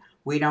sacred.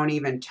 We don't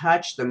even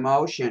touch the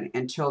motion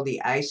until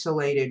the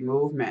isolated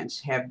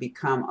movements have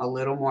become a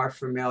little more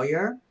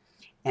familiar,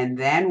 and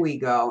then we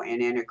go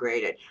and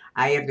integrate it.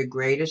 I have the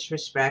greatest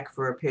respect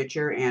for a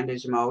pitcher and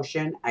his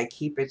motion. I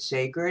keep it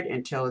sacred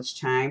until it's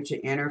time to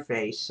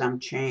interface some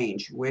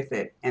change with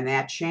it. And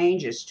that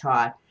change is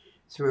taught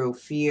through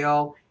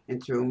feel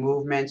and through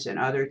movements and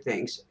other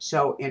things.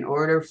 So, in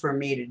order for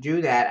me to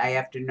do that, I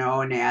have to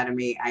know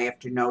anatomy, I have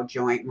to know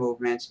joint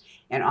movements,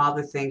 and all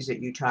the things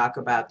that you talk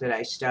about that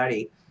I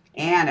study.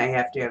 And I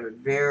have to have a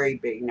very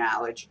big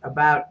knowledge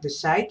about the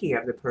psyche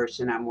of the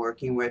person I'm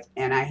working with.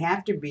 And I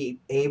have to be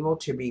able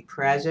to be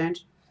present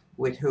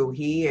with who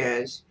he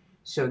is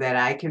so that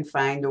I can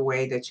find the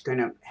way that's going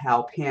to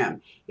help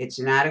him.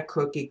 It's not a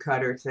cookie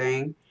cutter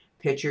thing.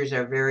 Pitchers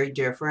are very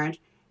different.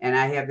 And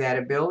I have that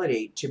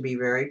ability to be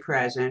very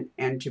present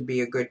and to be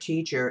a good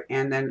teacher.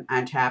 And then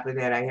on top of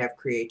that, I have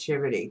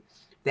creativity.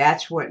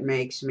 That's what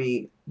makes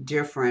me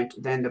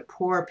different than the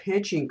poor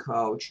pitching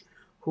coach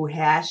who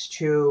has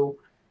to,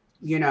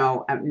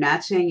 I'm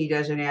not saying he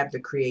doesn't have the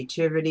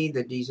creativity,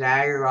 the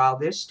desire, all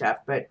this stuff,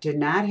 but to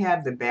not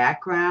have the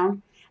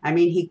background. I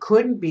mean, he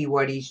couldn't be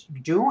what he's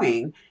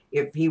doing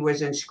if he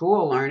was in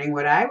school learning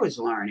what I was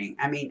learning.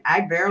 I mean,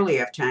 I barely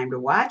have time to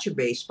watch a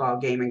baseball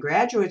game. In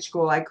graduate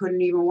school, I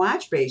couldn't even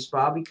watch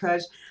baseball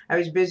because I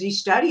was busy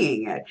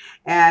studying it.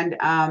 And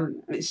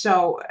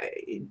so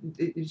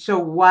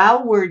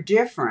while we're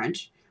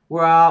different,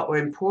 we're all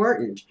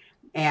important.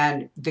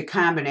 And the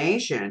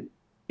combination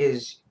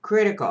is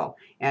critical.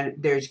 And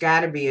there's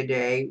got to be a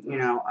day,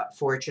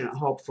 fortunate,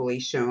 hopefully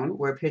soon,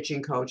 where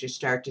pitching coaches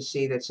start to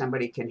see that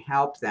somebody can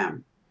help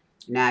them,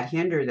 not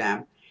hinder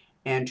them,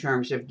 in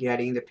terms of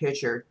getting the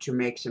pitcher to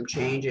make some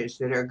changes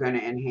that are going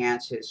to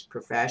enhance his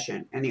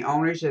profession. And the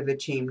owners of the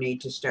team need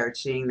to start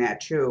seeing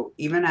that too,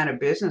 even on a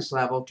business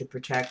level, to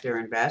protect their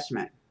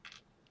investment.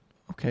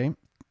 Okay.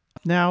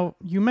 Now,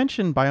 you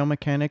mentioned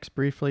biomechanics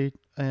briefly,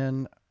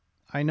 and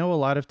I know a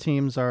lot of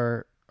teams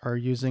are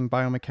using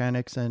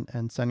biomechanics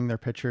and sending their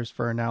pitchers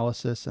for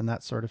analysis and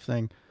that sort of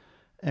thing.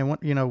 And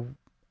what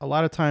a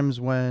lot of times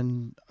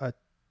when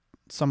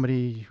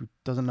somebody who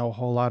doesn't know a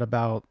whole lot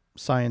about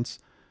science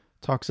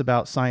talks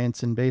about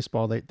science in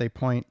baseball, they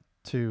point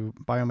to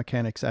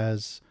biomechanics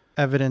as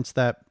evidence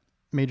that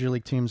major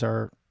league teams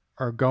are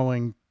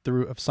going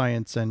through of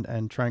science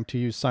and trying to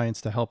use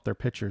science to help their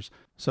pitchers.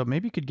 So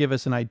maybe you could give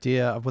us an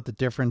idea of what the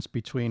difference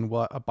between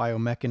what a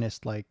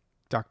biomechanist like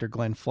Dr.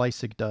 Glenn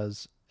Fleissig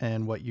does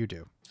and what you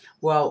do.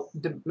 Well,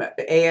 the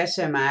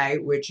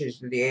ASMI, which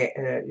is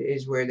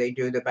where they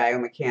do the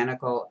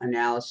biomechanical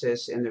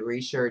analysis and the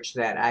research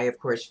that I, of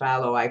course,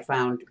 follow. I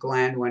found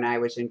Glenn when I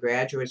was in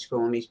graduate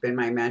school, and he's been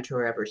my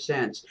mentor ever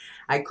since.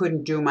 I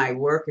couldn't do my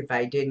work if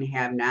I didn't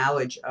have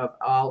knowledge of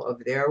all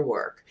of their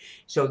work.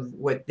 So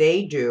what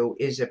they do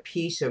is it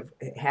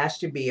has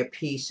to be a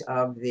piece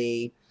of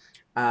the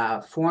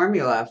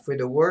formula for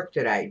the work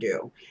that I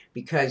do,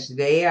 because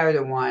they are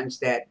the ones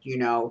that,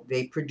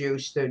 they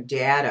produce the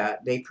data,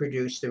 they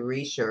produce the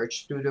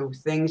research through the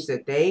things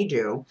that they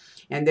do,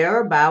 and they're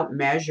about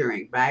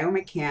measuring.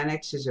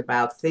 Biomechanics is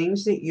about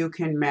things that you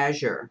can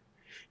measure.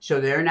 So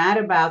they're not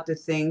about the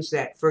things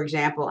that, for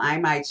example, I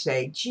might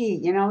say, gee,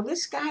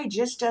 this guy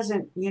just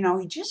doesn't,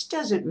 he just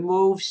doesn't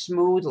move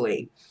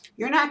smoothly.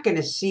 You're not going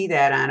to see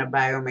that on a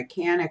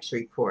biomechanics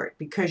report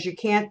because you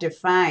can't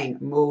define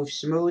move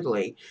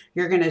smoothly.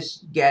 You're going to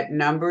get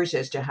numbers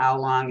as to how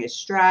long his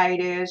stride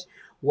is,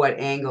 what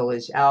angle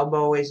his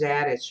elbow is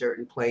at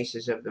certain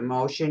places of the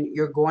motion.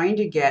 You're going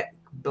to get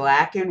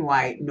black and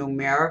white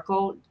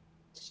numerical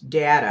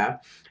data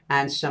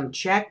on some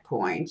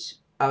checkpoints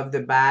of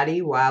the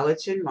body while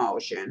it's in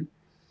motion.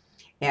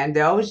 And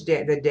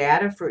the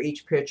data for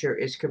each pitcher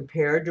is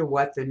compared to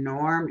what the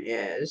norm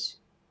is.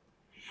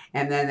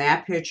 And then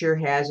that pitcher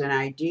has an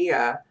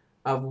idea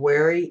of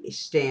where he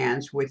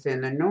stands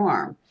within the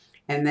norm.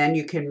 And then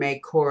you can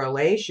make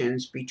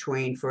correlations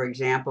between, for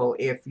example,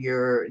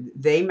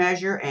 they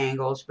measure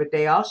angles, but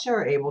they also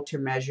are able to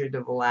measure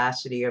the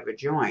velocity of a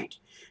joint.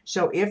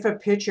 So if a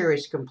pitcher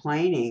is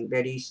complaining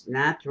that he's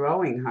not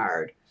throwing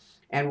hard,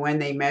 and when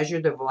they measure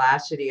the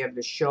velocity of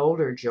the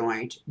shoulder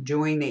joint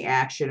doing the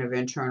action of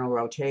internal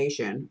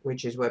rotation,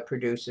 which is what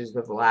produces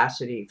the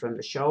velocity from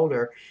the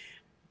shoulder,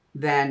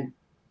 then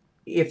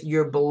if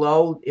you're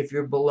below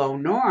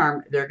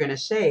norm, they're going to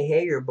say,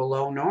 hey, you're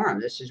below norm.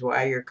 This is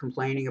why you're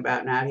complaining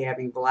about not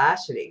having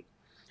velocity.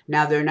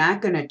 Now, they're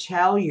not going to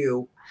tell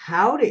you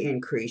how to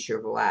increase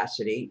your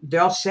velocity.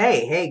 They'll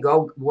say, hey,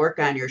 go work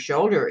on your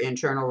shoulder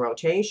internal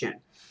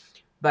rotation.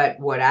 But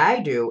what I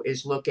do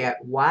is look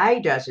at, why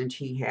doesn't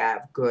he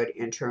have good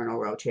internal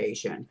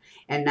rotation?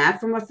 And not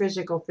from a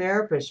physical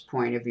therapist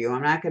point of view.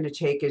 I'm not going to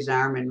take his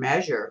arm and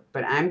measure,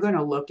 but I'm going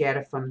to look at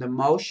it from the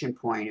motion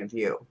point of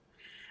view.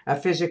 A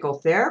physical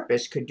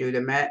therapist could do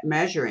the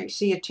measuring.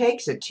 See, it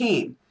takes a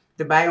team.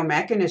 The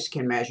biomechanist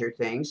can measure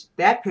things.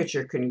 That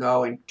pitcher can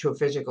go to a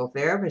physical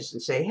therapist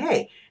and say,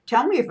 hey,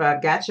 tell me if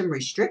I've got some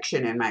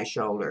restriction in my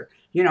shoulder.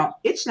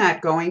 It's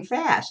not going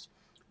fast.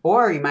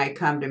 Or he might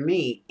come to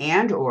me,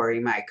 or he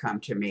might come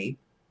to me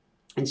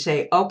and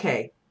say,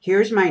 okay,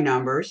 here's my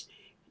numbers.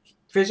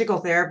 Physical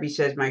therapy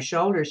says my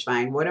shoulder's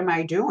fine. What am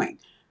I doing?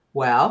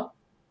 Well,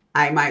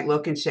 I might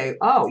look and say,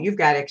 oh, you've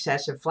got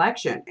excessive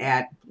flexion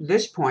at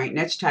this point, and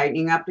it's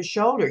tightening up the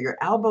shoulder. Your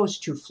elbow's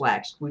too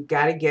flexed. We've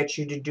got to get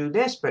you to do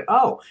this. But,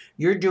 oh,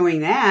 you're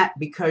doing that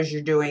because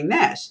you're doing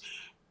this.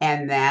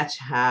 And that's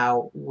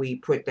how we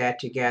put that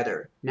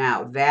together.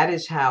 Now, that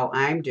is how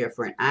I'm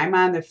different. I'm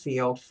on the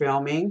field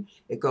filming.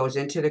 It goes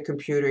into the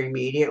computer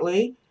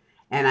immediately,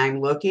 and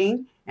I'm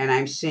looking, and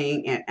I'm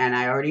seeing, and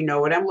I already know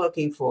what I'm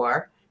looking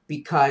for,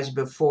 because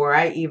before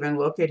I even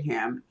look at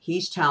him,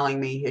 he's telling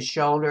me his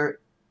shoulder,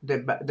 the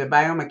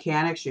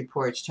biomechanics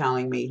report's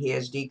telling me he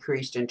has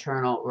decreased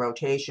internal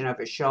rotation of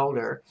his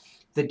shoulder.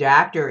 The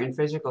doctor in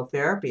physical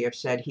therapy have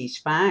said he's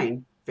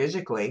fine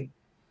physically.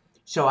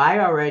 So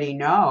I already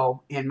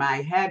know in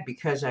my head,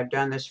 because I've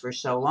done this for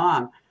so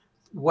long,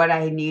 what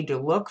I need to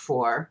look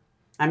for.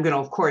 I'm going to,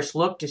 of course,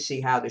 look to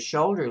see how the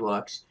shoulder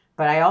looks,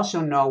 but I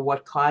also know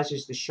what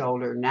causes the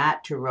shoulder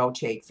not to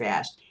rotate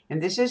fast.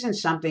 And this isn't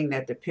something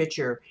that the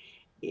pitcher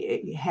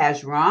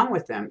has wrong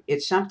with him.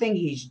 It's something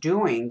he's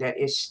doing that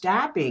is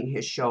stopping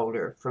his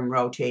shoulder from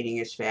rotating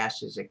as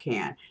fast as it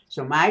can.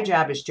 So my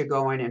job is to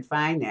go in and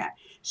find that.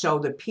 So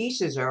the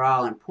pieces are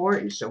all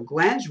important. So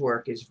Glenn's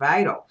work is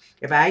vital.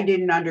 If I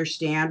didn't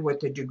understand what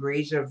the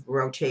degrees of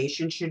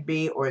rotation should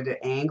be, or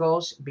the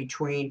angles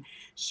between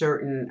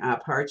certain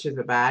parts of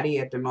the body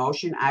at the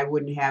motion, I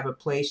wouldn't have a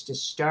place to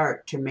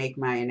start to make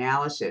my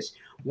analysis.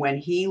 When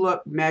he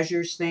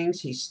measures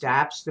things, he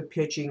stops the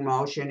pitching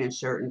motion in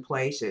certain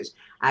places.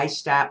 I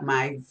stop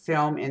my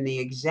film in the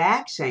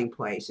exact same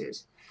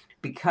places.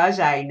 Because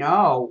I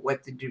know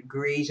what the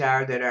degrees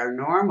are that are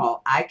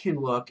normal, I can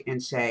look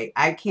and say,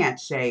 I can't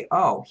say,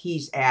 oh,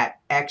 he's at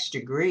X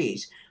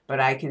degrees, but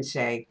I can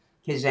say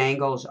his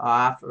angle's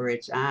off or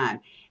it's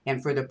on.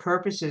 And for the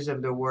purposes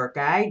of the work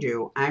I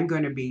do, I'm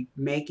going to be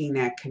making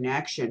that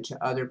connection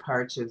to other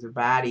parts of the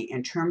body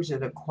in terms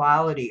of the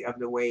quality of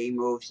the way he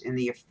moves and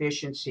the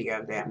efficiency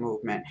of that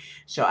movement.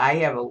 So I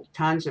have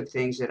tons of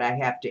things that I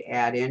have to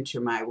add into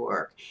my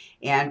work.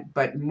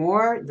 But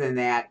more than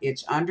that,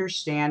 it's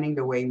understanding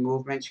the way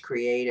movement's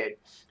created.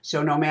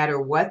 So no matter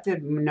what the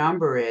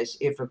number is,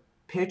 if a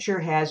pitcher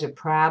has a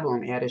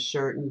problem at a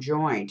certain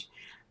joint,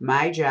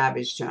 my job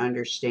is to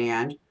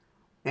understand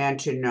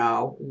and to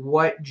know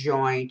what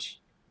joint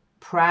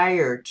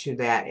prior to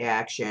that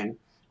action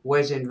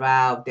was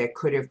involved that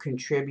could have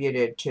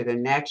contributed to the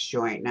next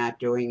joint not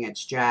doing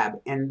its job.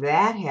 And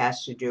that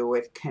has to do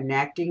with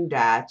connecting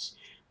dots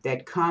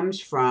that comes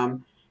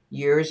from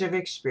years of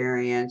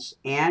experience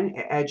and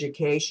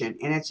education.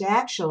 And it's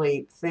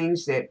actually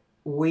things that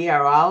we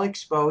are all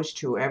exposed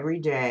to every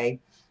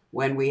day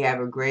when we have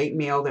a great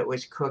meal that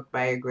was cooked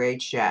by a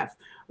great chef,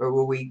 or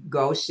when we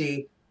go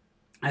see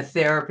a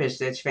therapist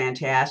that's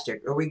fantastic,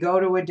 or we go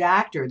to a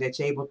doctor that's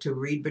able to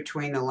read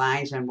between the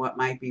lines on what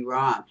might be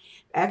wrong.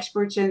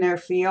 Experts in their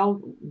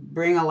field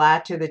bring a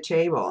lot to the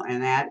table,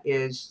 and that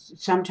is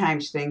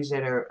sometimes things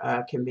that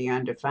are can be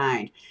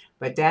undefined.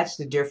 But that's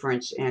the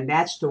difference, and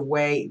that's the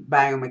way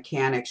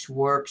biomechanics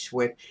works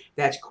with,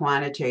 that's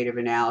quantitative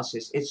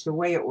analysis. It's the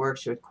way it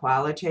works with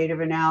qualitative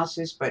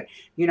analysis. But,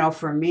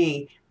 for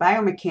me,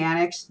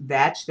 biomechanics,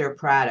 that's their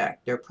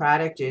product. Their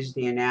product is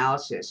the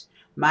analysis.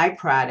 My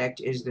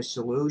product is the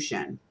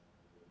solution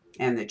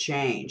and the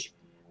change,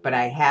 but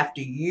I have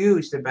to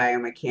use the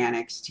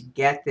biomechanics to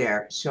get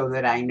there so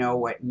that I know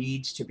what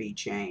needs to be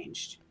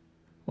changed.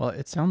 Well,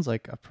 it sounds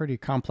like a pretty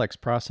complex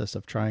process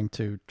of trying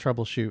to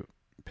troubleshoot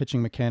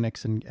pitching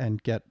mechanics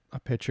and get a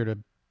pitcher to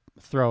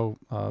throw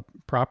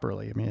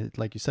properly. I mean,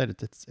 like you said,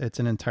 it's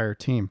an entire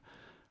team.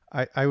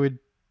 I would,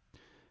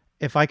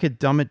 if I could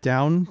dumb it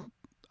down,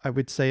 I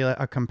would say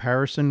a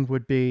comparison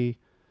would be,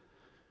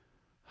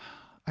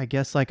 I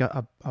guess, like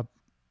a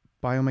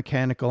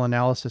biomechanical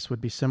analysis would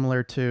be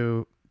similar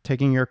to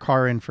taking your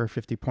car in for a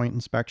 50-point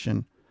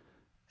inspection,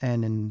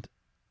 and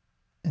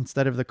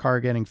instead of the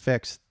car getting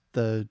fixed,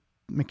 the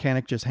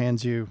mechanic just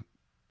hands you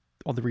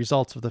all the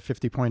results of the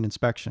 50-point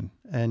inspection,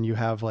 and you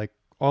have like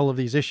all of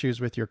these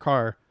issues with your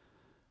car.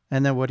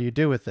 And then what do you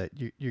do with it?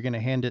 You're going to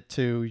hand it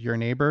to your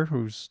neighbor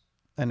who's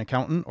an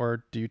accountant,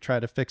 or do you try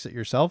to fix it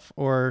yourself,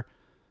 or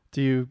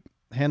do you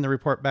hand the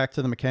report back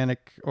to the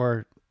mechanic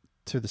or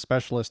to the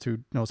specialist who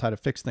knows how to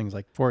fix things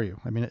like for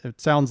you? I mean, it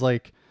sounds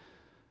like,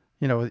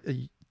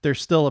 there's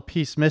still a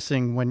piece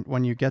missing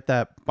when you get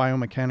that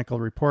biomechanical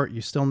report. You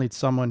still need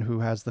someone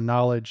who has the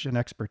knowledge and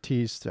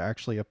expertise to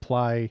actually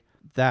apply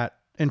that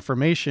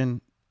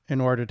information in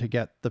order to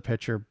get the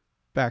pitcher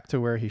back to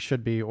where he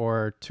should be,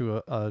 or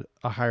to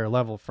a higher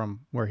level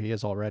from where he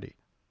is already.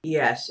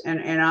 Yes,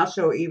 and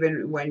also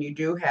even when you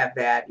do have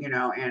that, and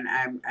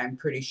I'm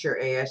pretty sure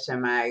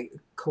ASMI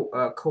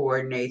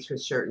coordinates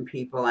with certain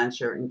people on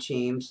certain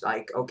teams.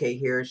 Like, okay,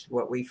 here's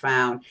what we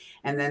found,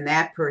 and then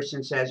that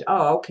person says,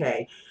 "Oh,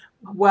 okay.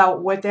 Well,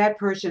 what that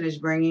person is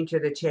bringing to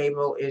the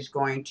table is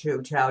going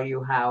to tell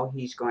you how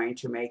he's going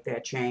to make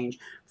that change.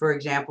 For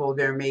example,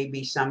 there may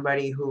be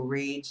somebody who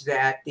reads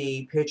that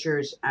the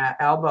pitcher's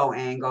elbow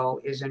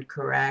angle isn't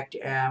correct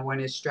when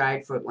his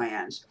stride foot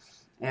lands,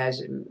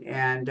 as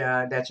and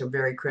that's a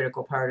very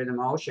critical part of the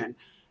motion.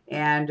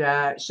 And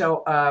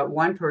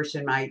one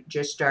person might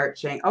just start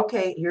saying,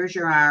 "Okay, here's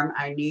your arm.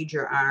 I need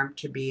your arm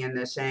to be in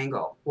this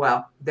angle."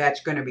 Well,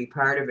 that's going to be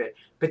part of it,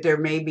 but there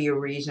may be a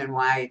reason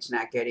why it's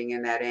not getting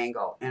in that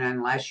angle. And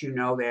unless you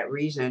know that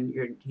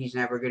reason, he's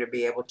never going to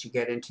be able to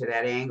get into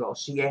that angle.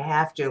 So you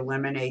have to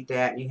eliminate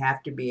that and you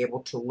have to be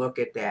able to look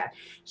at that.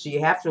 So you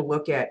have to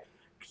look at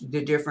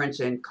the difference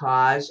in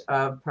cause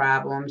of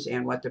problems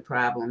and what the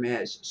problem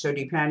is. So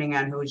depending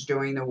on who's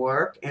doing the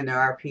work, and there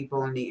are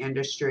people in the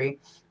industry,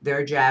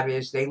 their job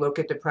is they look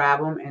at the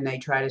problem and they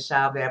try to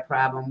solve that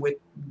problem with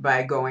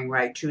by going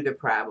right to the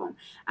problem.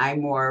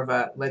 I'm more of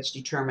a let's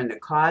determine the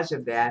cause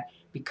of that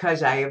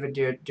because I have a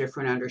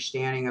different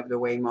understanding of the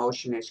way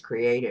motion is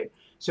created.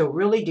 So it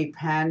really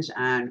depends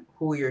on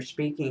who you're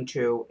speaking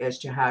to as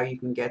to how you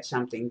can get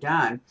something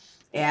done.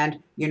 And,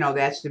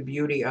 that's the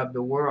beauty of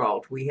the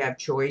world. We have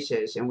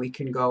choices and we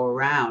can go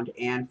around.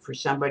 And for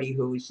somebody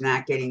who's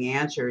not getting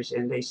answers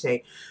and they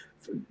say,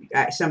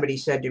 somebody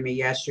said to me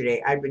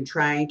yesterday, I've been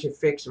trying to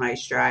fix my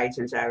stride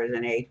since I was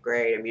in eighth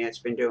grade. I mean, it's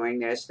been doing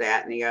this,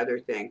 that, and the other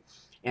thing.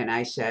 And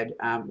I said,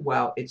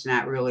 well, it's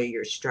not really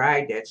your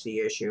stride that's the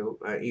issue.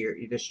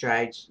 The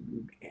stride's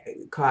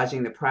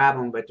causing the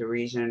problem, but the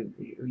reason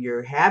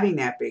you're having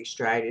that big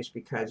stride is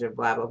because of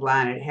blah, blah,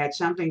 blah. And it had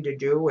something to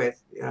do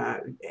with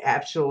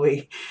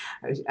absolutely,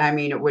 I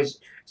mean, it was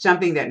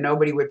something that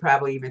nobody would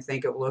probably even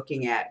think of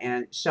looking at.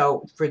 And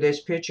so for this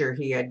pitcher,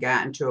 he had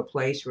gotten to a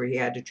place where he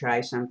had to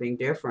try something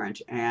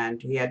different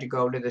and he had to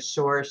go to the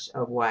source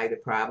of why the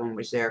problem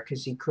was there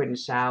because he couldn't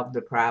solve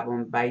the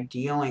problem by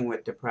dealing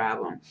with the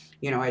problem.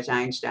 As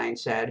Einstein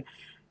said,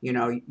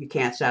 you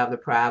can't solve the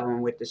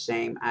problem with the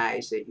same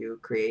eyes that you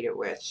create it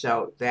with.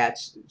 So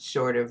that's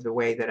sort of the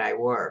way that I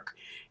work.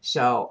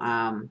 So,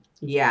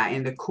 yeah,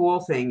 and the cool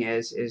thing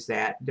is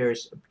that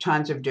there's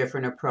tons of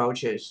different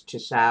approaches to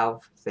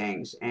solve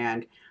things,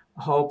 and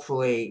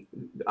hopefully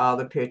all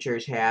the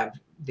pitchers have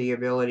the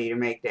ability to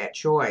make that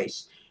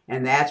choice,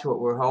 and that's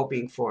what we're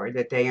hoping for,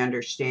 that they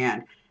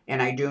understand.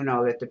 And I do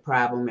know that the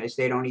problem is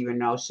they don't even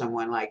know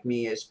someone like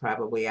me is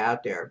probably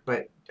out there,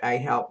 but I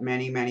help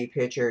many, many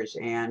pitchers,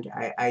 and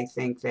I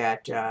think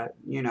that that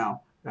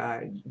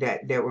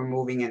we're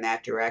moving in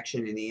that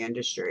direction in the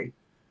industry.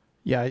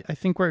 Yeah, I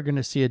think we're going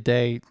to see a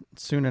day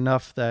soon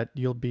enough that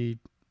you'll be,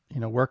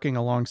 working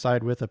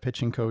alongside with a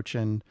pitching coach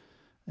and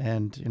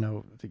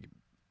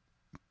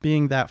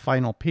being that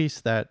final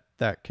piece that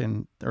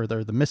can, or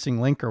the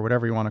missing link or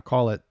whatever you want to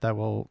call it, that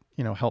will,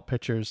 help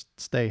pitchers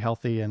stay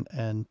healthy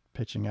and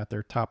pitching at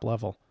their top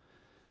level.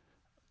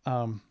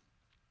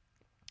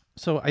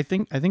 So I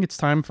think it's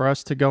time for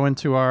us to go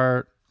into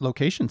our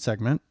location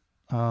segment.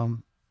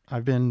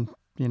 I've been,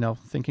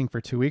 thinking for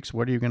 2 weeks,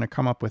 what are you going to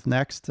come up with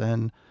next?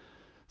 And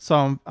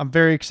so I'm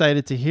very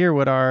excited to hear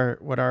what our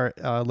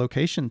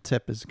location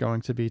tip is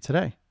going to be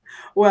today.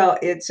 Well,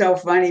 it's so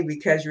funny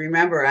because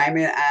remember, on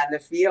the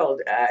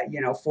field,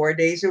 4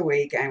 days a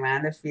week. I'm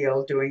on the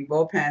field doing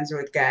bullpens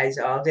with guys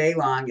all day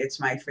long. It's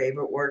my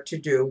favorite work to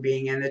do,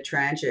 being in the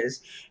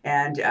trenches.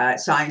 And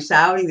so I'm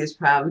solving this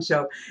problem.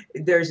 So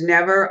there's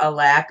never a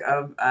lack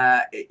of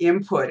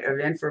input of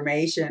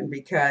information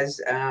because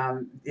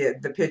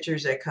the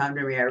pitchers that come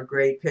to me are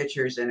great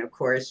pitchers. And of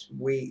course,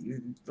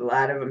 a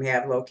lot of them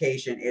have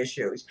location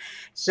issues.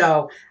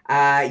 So,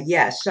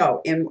 yes.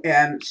 So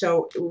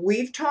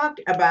we've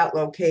talked about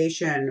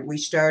location. We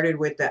started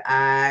with the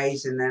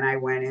eyes, and then I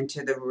went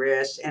into the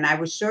wrist, and I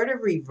was sort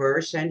of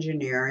reverse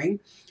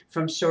engineering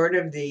from sort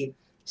of the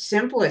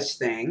simplest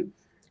thing,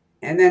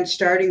 and then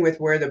starting with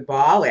where the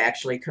ball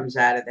actually comes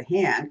out of the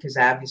hand, because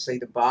obviously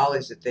the ball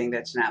is the thing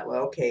that's not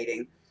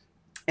locating.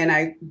 And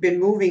I've been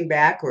moving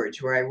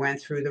backwards where I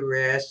went through the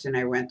wrist and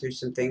I went through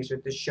some things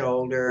with the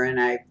shoulder and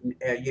I,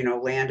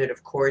 landed,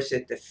 of course,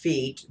 at the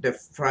feet, the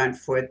front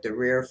foot, the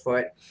rear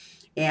foot.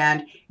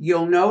 And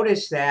you'll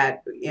notice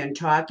that in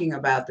talking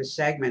about the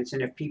segments,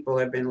 and if people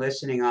have been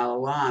listening all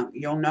along,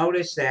 you'll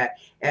notice that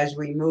as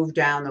we move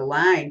down the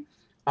line,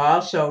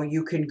 also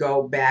you can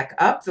go back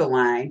up the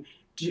line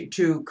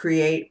to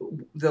create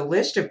the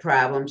list of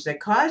problems that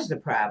cause the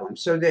problem.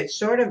 So that's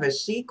sort of a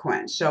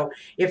sequence. So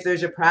if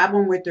there's a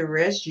problem with the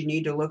wrist, you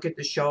need to look at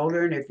the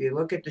shoulder. And if you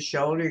look at the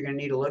shoulder, you're going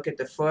to need to look at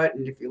the foot.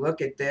 And if you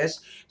look at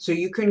this, so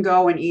you can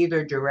go in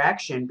either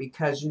direction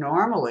because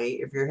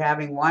normally if you're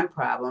having one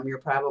problem, you're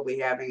probably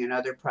having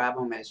another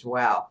problem as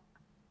well.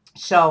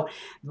 So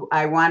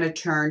I want to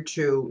turn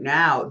to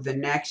now the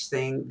next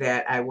thing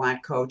that I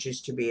want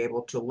coaches to be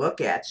able to look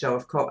at. So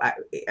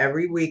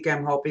every week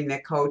I'm hoping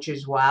that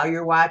coaches, while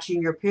you're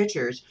watching your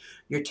pitchers,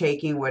 you're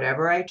taking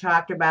whatever I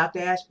talked about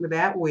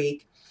that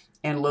week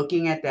and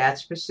looking at that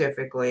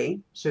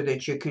specifically so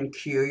that you can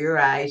cue your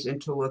eyes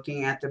into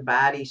looking at the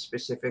body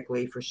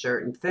specifically for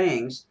certain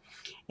things.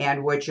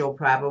 And what you'll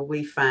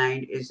probably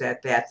find is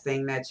that that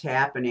thing that's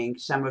happening,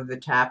 some of the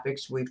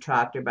topics we've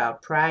talked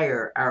about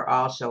prior are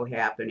also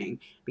happening,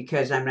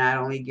 because I'm not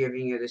only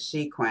giving you the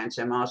sequence,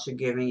 I'm also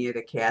giving you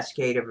the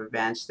cascade of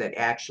events that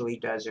actually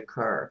does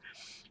occur.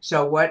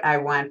 So what I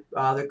want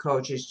all the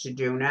coaches to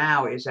do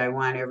now is I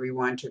want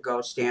everyone to go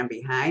stand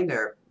behind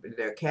their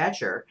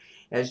catcher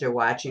as they're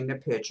watching the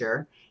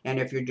pitcher. And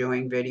if you're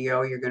doing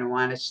video, you're going to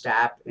want to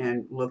stop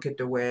and look at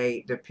the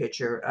way the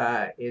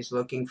pitcher is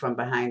looking from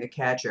behind the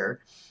catcher.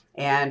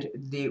 And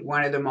the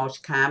one of the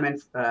most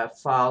common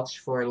faults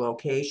for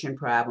location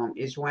problem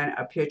is when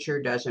a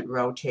pitcher doesn't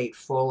rotate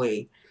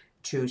fully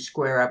to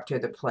square up to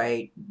the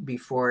plate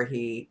before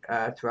he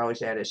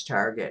throws at his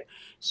target.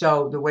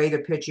 So the way the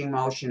pitching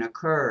motion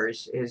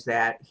occurs is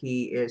that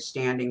he is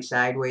standing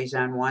sideways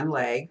on one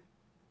leg,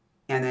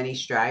 and then he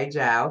strides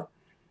out,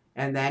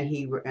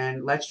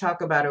 and let's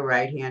talk about a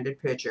right-handed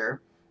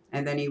pitcher,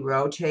 and then he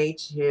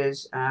rotates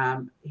his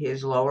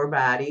lower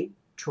body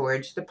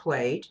towards the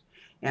plate,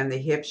 and the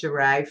hips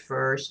arrive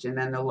first, and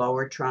then the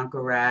lower trunk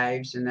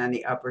arrives, and then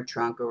the upper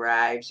trunk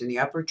arrives, and the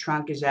upper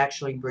trunk is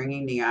actually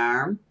bringing the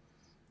arm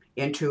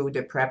into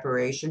the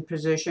preparation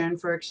position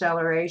for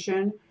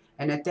acceleration.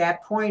 And at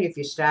that point, if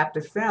you stop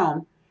the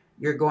film,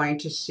 you're going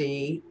to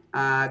see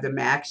the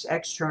max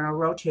external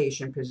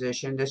rotation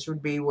position. This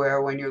would be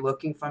where, when you're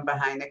looking from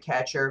behind the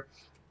catcher,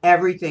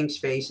 everything's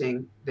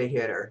facing the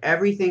hitter.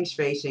 Everything's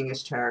facing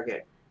his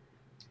target.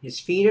 His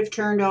feet have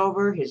turned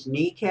over. His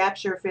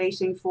kneecaps are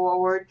facing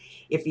forward.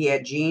 If he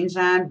had jeans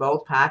on,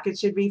 both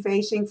pockets would be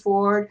facing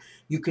forward.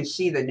 You can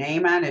see the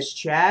name on his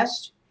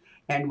chest.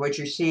 And what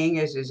you're seeing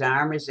is his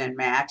arm is in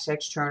max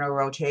external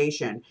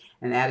rotation.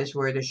 And that is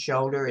where the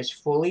shoulder is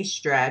fully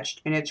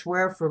stretched. And it's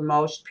where, for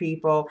most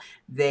people,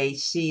 they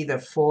see the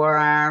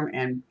forearm.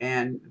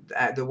 And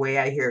the way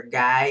I hear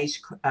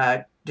guys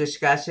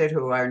discuss it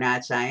who are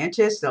not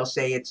scientists, they'll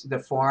say it's the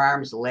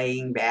forearm's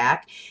laying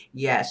back.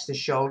 Yes, the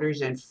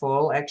shoulder's in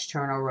full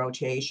external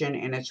rotation,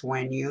 and it's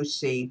when you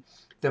see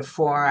the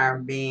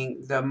forearm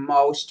being the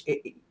most,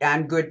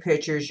 on good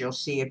pitchers, you'll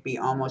see it be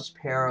almost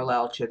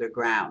parallel to the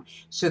ground.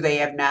 So they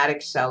have not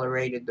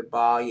accelerated the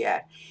ball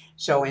yet.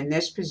 So in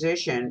this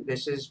position,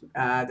 this is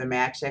the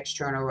max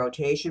external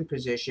rotation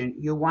position,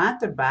 you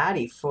want the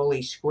body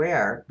fully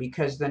square,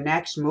 because the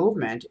next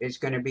movement is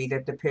going to be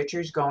that the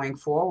pitcher's going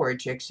forward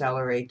to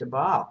accelerate the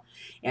ball.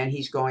 And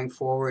he's going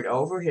forward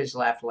over his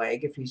left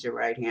leg if he's a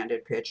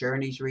right-handed pitcher,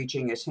 and he's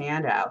reaching his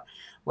hand out.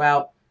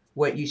 Well,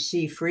 what you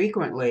see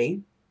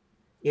frequently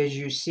is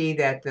you see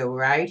that the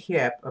right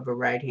hip of a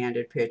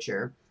right-handed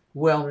pitcher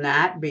will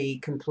not be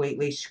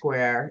completely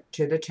square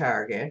to the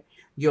target.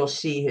 You'll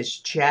see his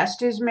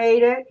chest has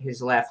made it,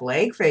 his left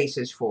leg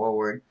faces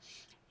forward,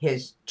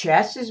 his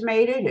chest has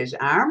made it, his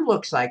arm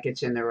looks like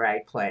it's in the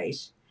right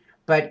place,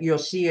 but you'll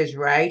see his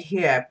right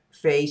hip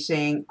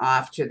facing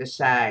off to the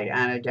side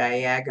on a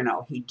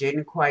diagonal. He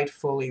didn't quite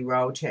fully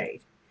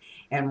rotate.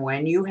 And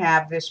when you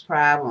have this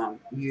problem,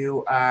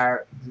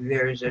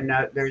 there's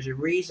a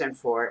reason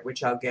for it,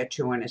 which I'll get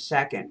to in a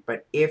second.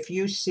 But if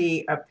you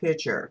see a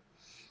pitcher,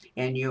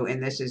 and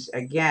this is,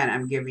 again,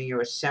 I'm giving you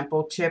a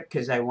simple tip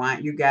because I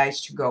want you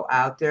guys to go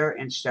out there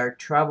and start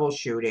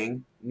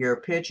troubleshooting your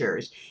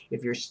pitchers.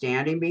 If you're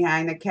standing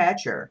behind the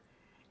catcher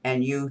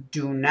and you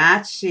do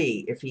not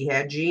see, if he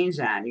had jeans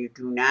on, you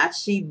do not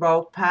see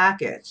both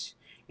pockets,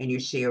 and you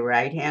see a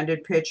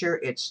right-handed pitcher,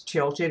 it's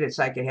tilted, it's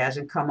like it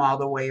hasn't come all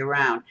the way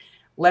around.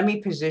 Let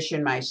me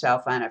position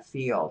myself on a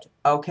field.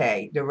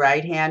 Okay,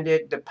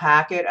 the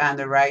pocket on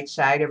the right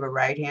side of a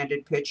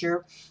right-handed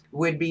pitcher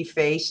would be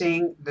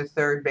facing the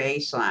third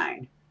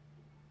baseline,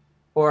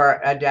 or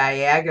a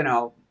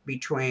diagonal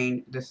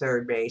between the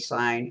third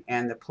baseline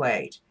and the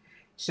plate.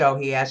 So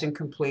he hasn't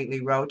completely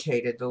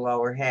rotated the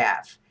lower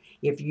half.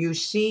 If you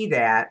see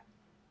that,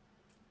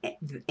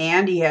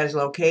 and he has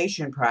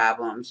location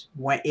problems,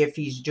 if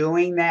he's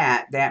doing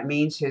that, that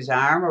means his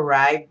arm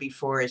arrived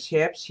before his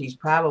hips. He's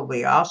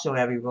probably also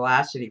having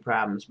velocity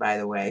problems, by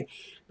the way,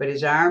 but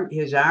his arm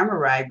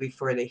arrived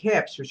before the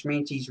hips, which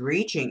means he's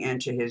reaching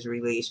into his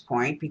release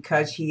point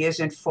because he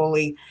isn't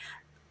fully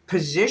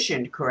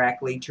positioned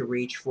correctly to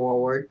reach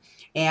forward.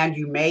 And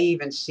you may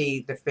even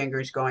see the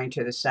fingers going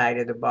to the side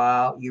of the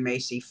ball. You may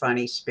see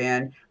funny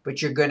spin,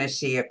 but you're going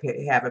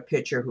to have a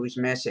pitcher who's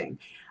missing.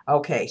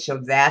 Okay, so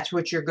that's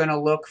what you're going to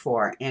look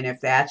for. And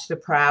if that's the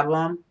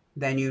problem,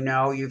 then you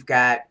know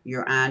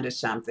you're onto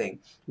something.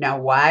 Now,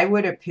 why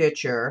would a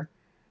pitcher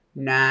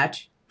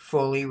not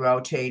fully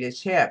rotate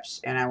his hips?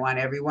 And I want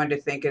everyone to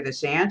think of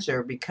this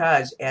answer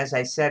because, as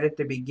I said at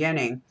the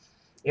beginning,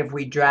 if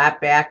we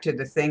drop back to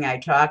the thing I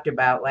talked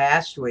about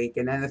last week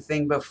and then the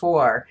thing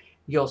before,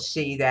 you'll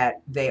see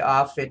that they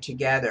all fit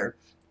together.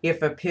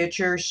 If a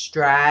pitcher's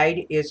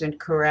stride isn't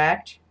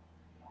correct,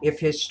 if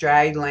his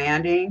stride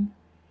landing,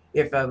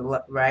 if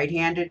a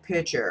right-handed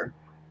pitcher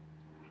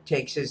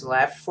takes his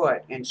left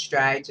foot and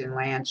strides and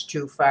lands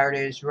too far to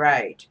his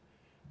right,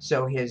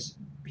 So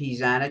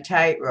he's on a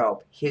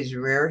tightrope. His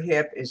rear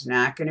hip is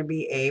not going to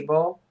be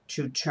able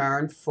to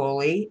turn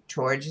fully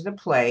towards the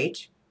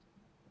plate,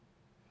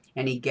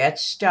 and he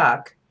gets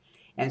stuck.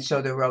 And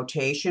so the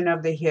rotation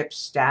of the hips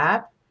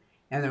stop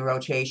and the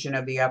rotation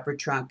of the upper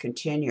trunk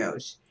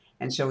continues.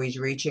 And so he's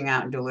reaching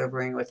out and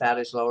delivering without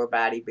his lower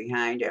body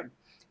behind him.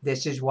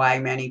 This is why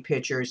many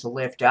pitchers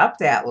lift up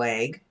that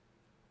leg,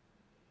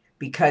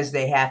 because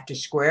they have to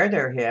square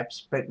their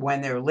hips. But when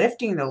they're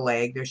lifting the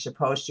leg, they're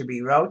supposed to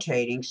be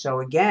rotating.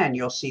 So again,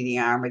 you'll see the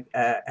arm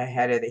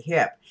ahead of the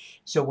hip.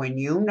 So when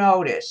you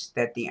notice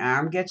that the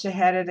arm gets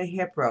ahead of the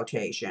hip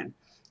rotation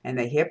and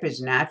the hip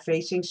is not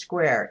facing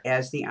square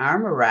as the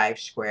arm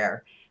arrives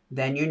square,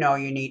 then you know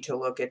you need to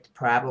look at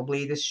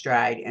probably the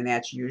stride, and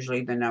that's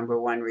usually the number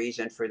one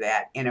reason for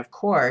that. And of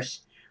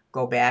course,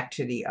 go back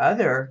to the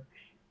other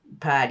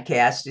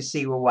podcast to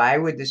see, well, why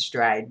would the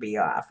stride be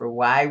off, or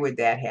why would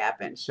that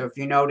happen? So if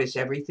you notice,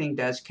 everything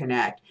does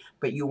connect,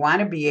 but you want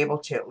to be able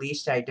to at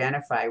least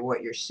identify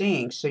what you're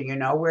seeing so you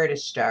know where to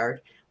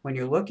start when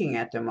you're looking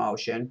at the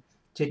motion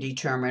to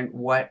determine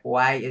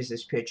why is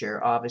this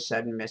pitcher all of a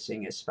sudden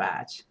missing his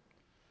spots.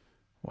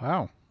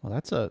 Wow. Well,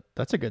 that's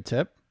a good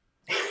tip.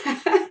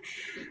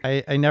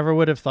 I never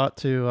would have thought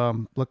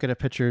to look at a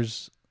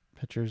pitcher's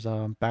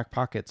back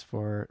pockets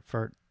for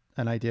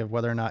an idea of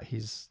whether or not he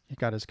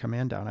got his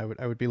command down.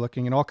 I would be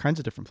looking in all kinds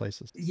of different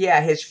places. Yeah,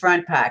 his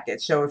front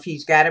pocket. So if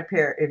he's got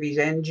if he's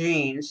in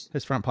jeans.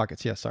 His front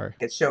pockets, yeah, sorry.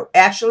 So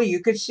actually you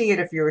could see it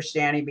if you were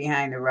standing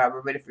behind the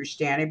rubber, but if you're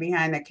standing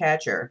behind the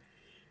catcher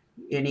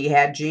and he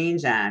had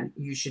jeans on,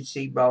 you should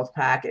see both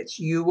pockets.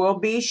 You will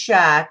be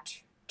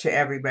shocked, to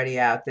everybody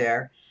out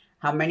there,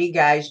 how many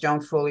guys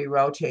don't fully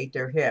rotate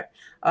their hip.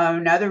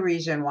 Another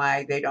reason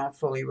why they don't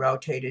fully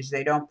rotate is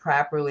they don't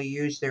properly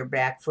use their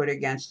back foot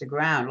against the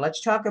ground.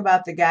 Let's talk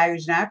about the guy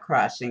who's not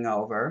crossing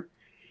over.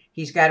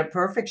 He's got a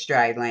perfect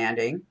stride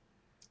landing,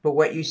 but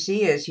what you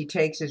see is he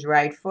takes his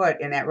right foot,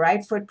 and that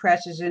right foot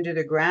presses into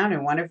the ground,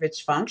 and one of its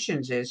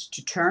functions is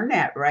to turn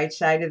that right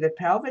side of the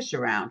pelvis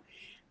around.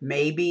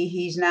 Maybe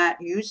he's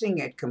not using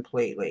it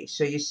completely,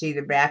 so you see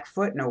the back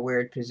foot in a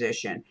weird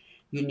position.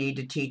 You need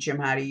to teach him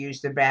how to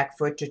use the back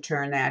foot to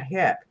turn that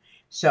hip.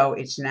 So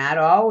it's not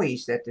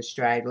always that the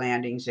stride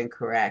landing's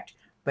incorrect,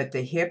 but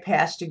the hip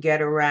has to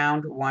get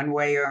around one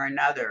way or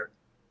another,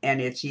 and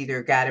it's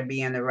either got to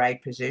be in the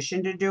right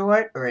position to do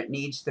it, or it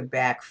needs the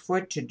back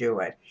foot to do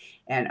it.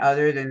 And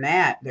other than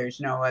that,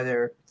 there's no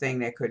other thing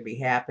that could be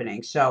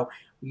happening. So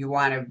you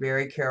want to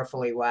very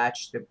carefully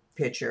watch the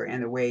pitcher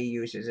and the way he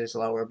uses his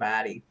lower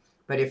body.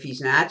 But if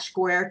he's not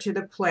square to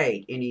the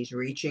plate and he's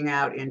reaching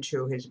out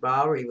into his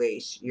ball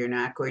release, you're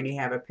not going to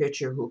have a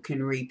pitcher who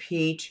can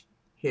repeat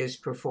his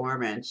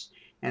performance.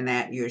 And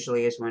that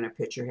usually is when a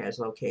pitcher has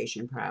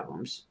location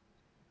problems.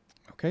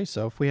 Okay,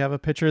 so if we have a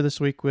pitcher this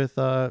week with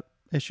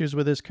issues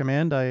with his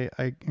command, I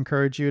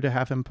encourage you to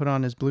have him put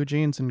on his blue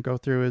jeans and go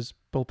through his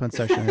bullpen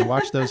session and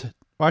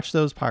watch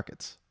those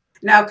pockets.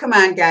 Now, come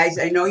on, guys.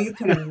 I know you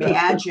can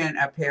imagine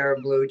a pair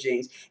of blue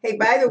jeans. Hey,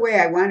 by the way,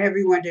 I want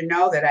everyone to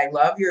know that I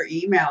love your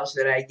emails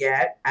that I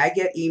get. I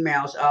get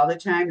emails all the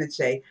time that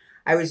say,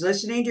 I was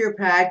listening to your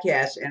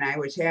podcast and I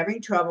was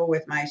having trouble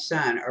with my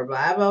son, or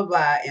blah, blah,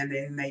 blah. And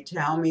then they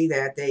tell me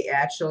that they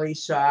actually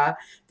saw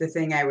the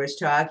thing I was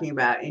talking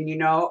about. And, you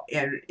know,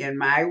 in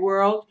my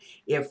world,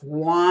 if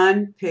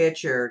one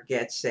pitcher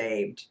gets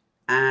saved,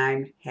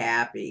 I'm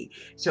happy.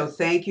 So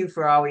thank you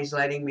for always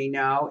letting me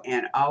know,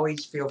 and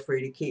always feel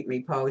free to keep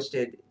me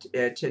posted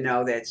to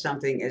know that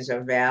something is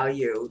of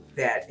value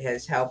that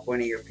has helped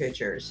one of your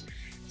pitchers.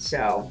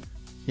 So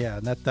yeah,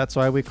 that's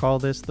why we call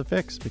this The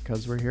Fix,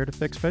 because we're here to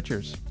fix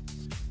pitchers.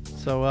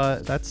 So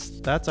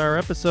that's our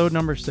episode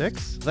number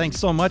 6. Thanks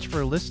so much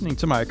for listening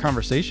to my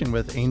conversation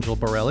with Angel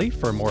Borrelli.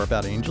 For more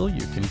about Angel,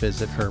 you can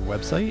visit her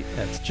website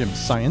at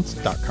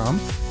gymscience.com.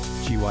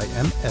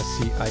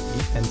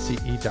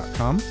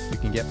 gymscience.com. You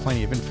can get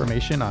plenty of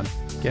information on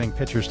getting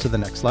pitchers to the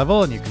next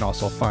level, and you can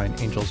also find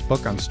Angel's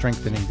book on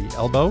strengthening the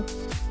elbow.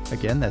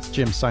 Again, that's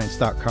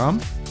gymscience.com.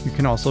 You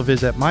can also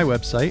visit my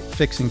website,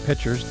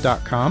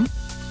 fixingpitchers.com.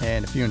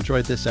 And if you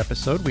enjoyed this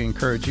episode, we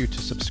encourage you to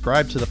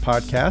subscribe to the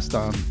podcast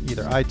on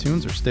either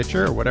iTunes or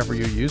Stitcher or whatever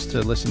you use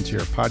to listen to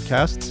your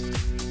podcasts.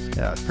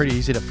 It's pretty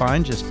easy to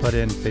find. Just put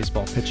in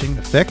Baseball Pitching,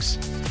 The Fix.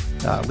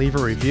 Leave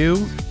a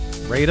review,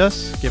 rate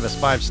us, give us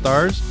 5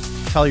 stars,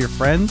 tell your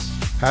friends,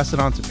 pass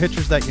it on to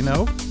pitchers that you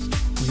know.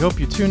 We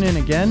hope you tune in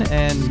again,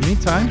 and in the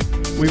meantime,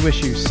 we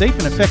wish you safe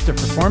and effective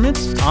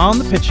performance on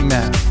the pitching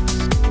mound.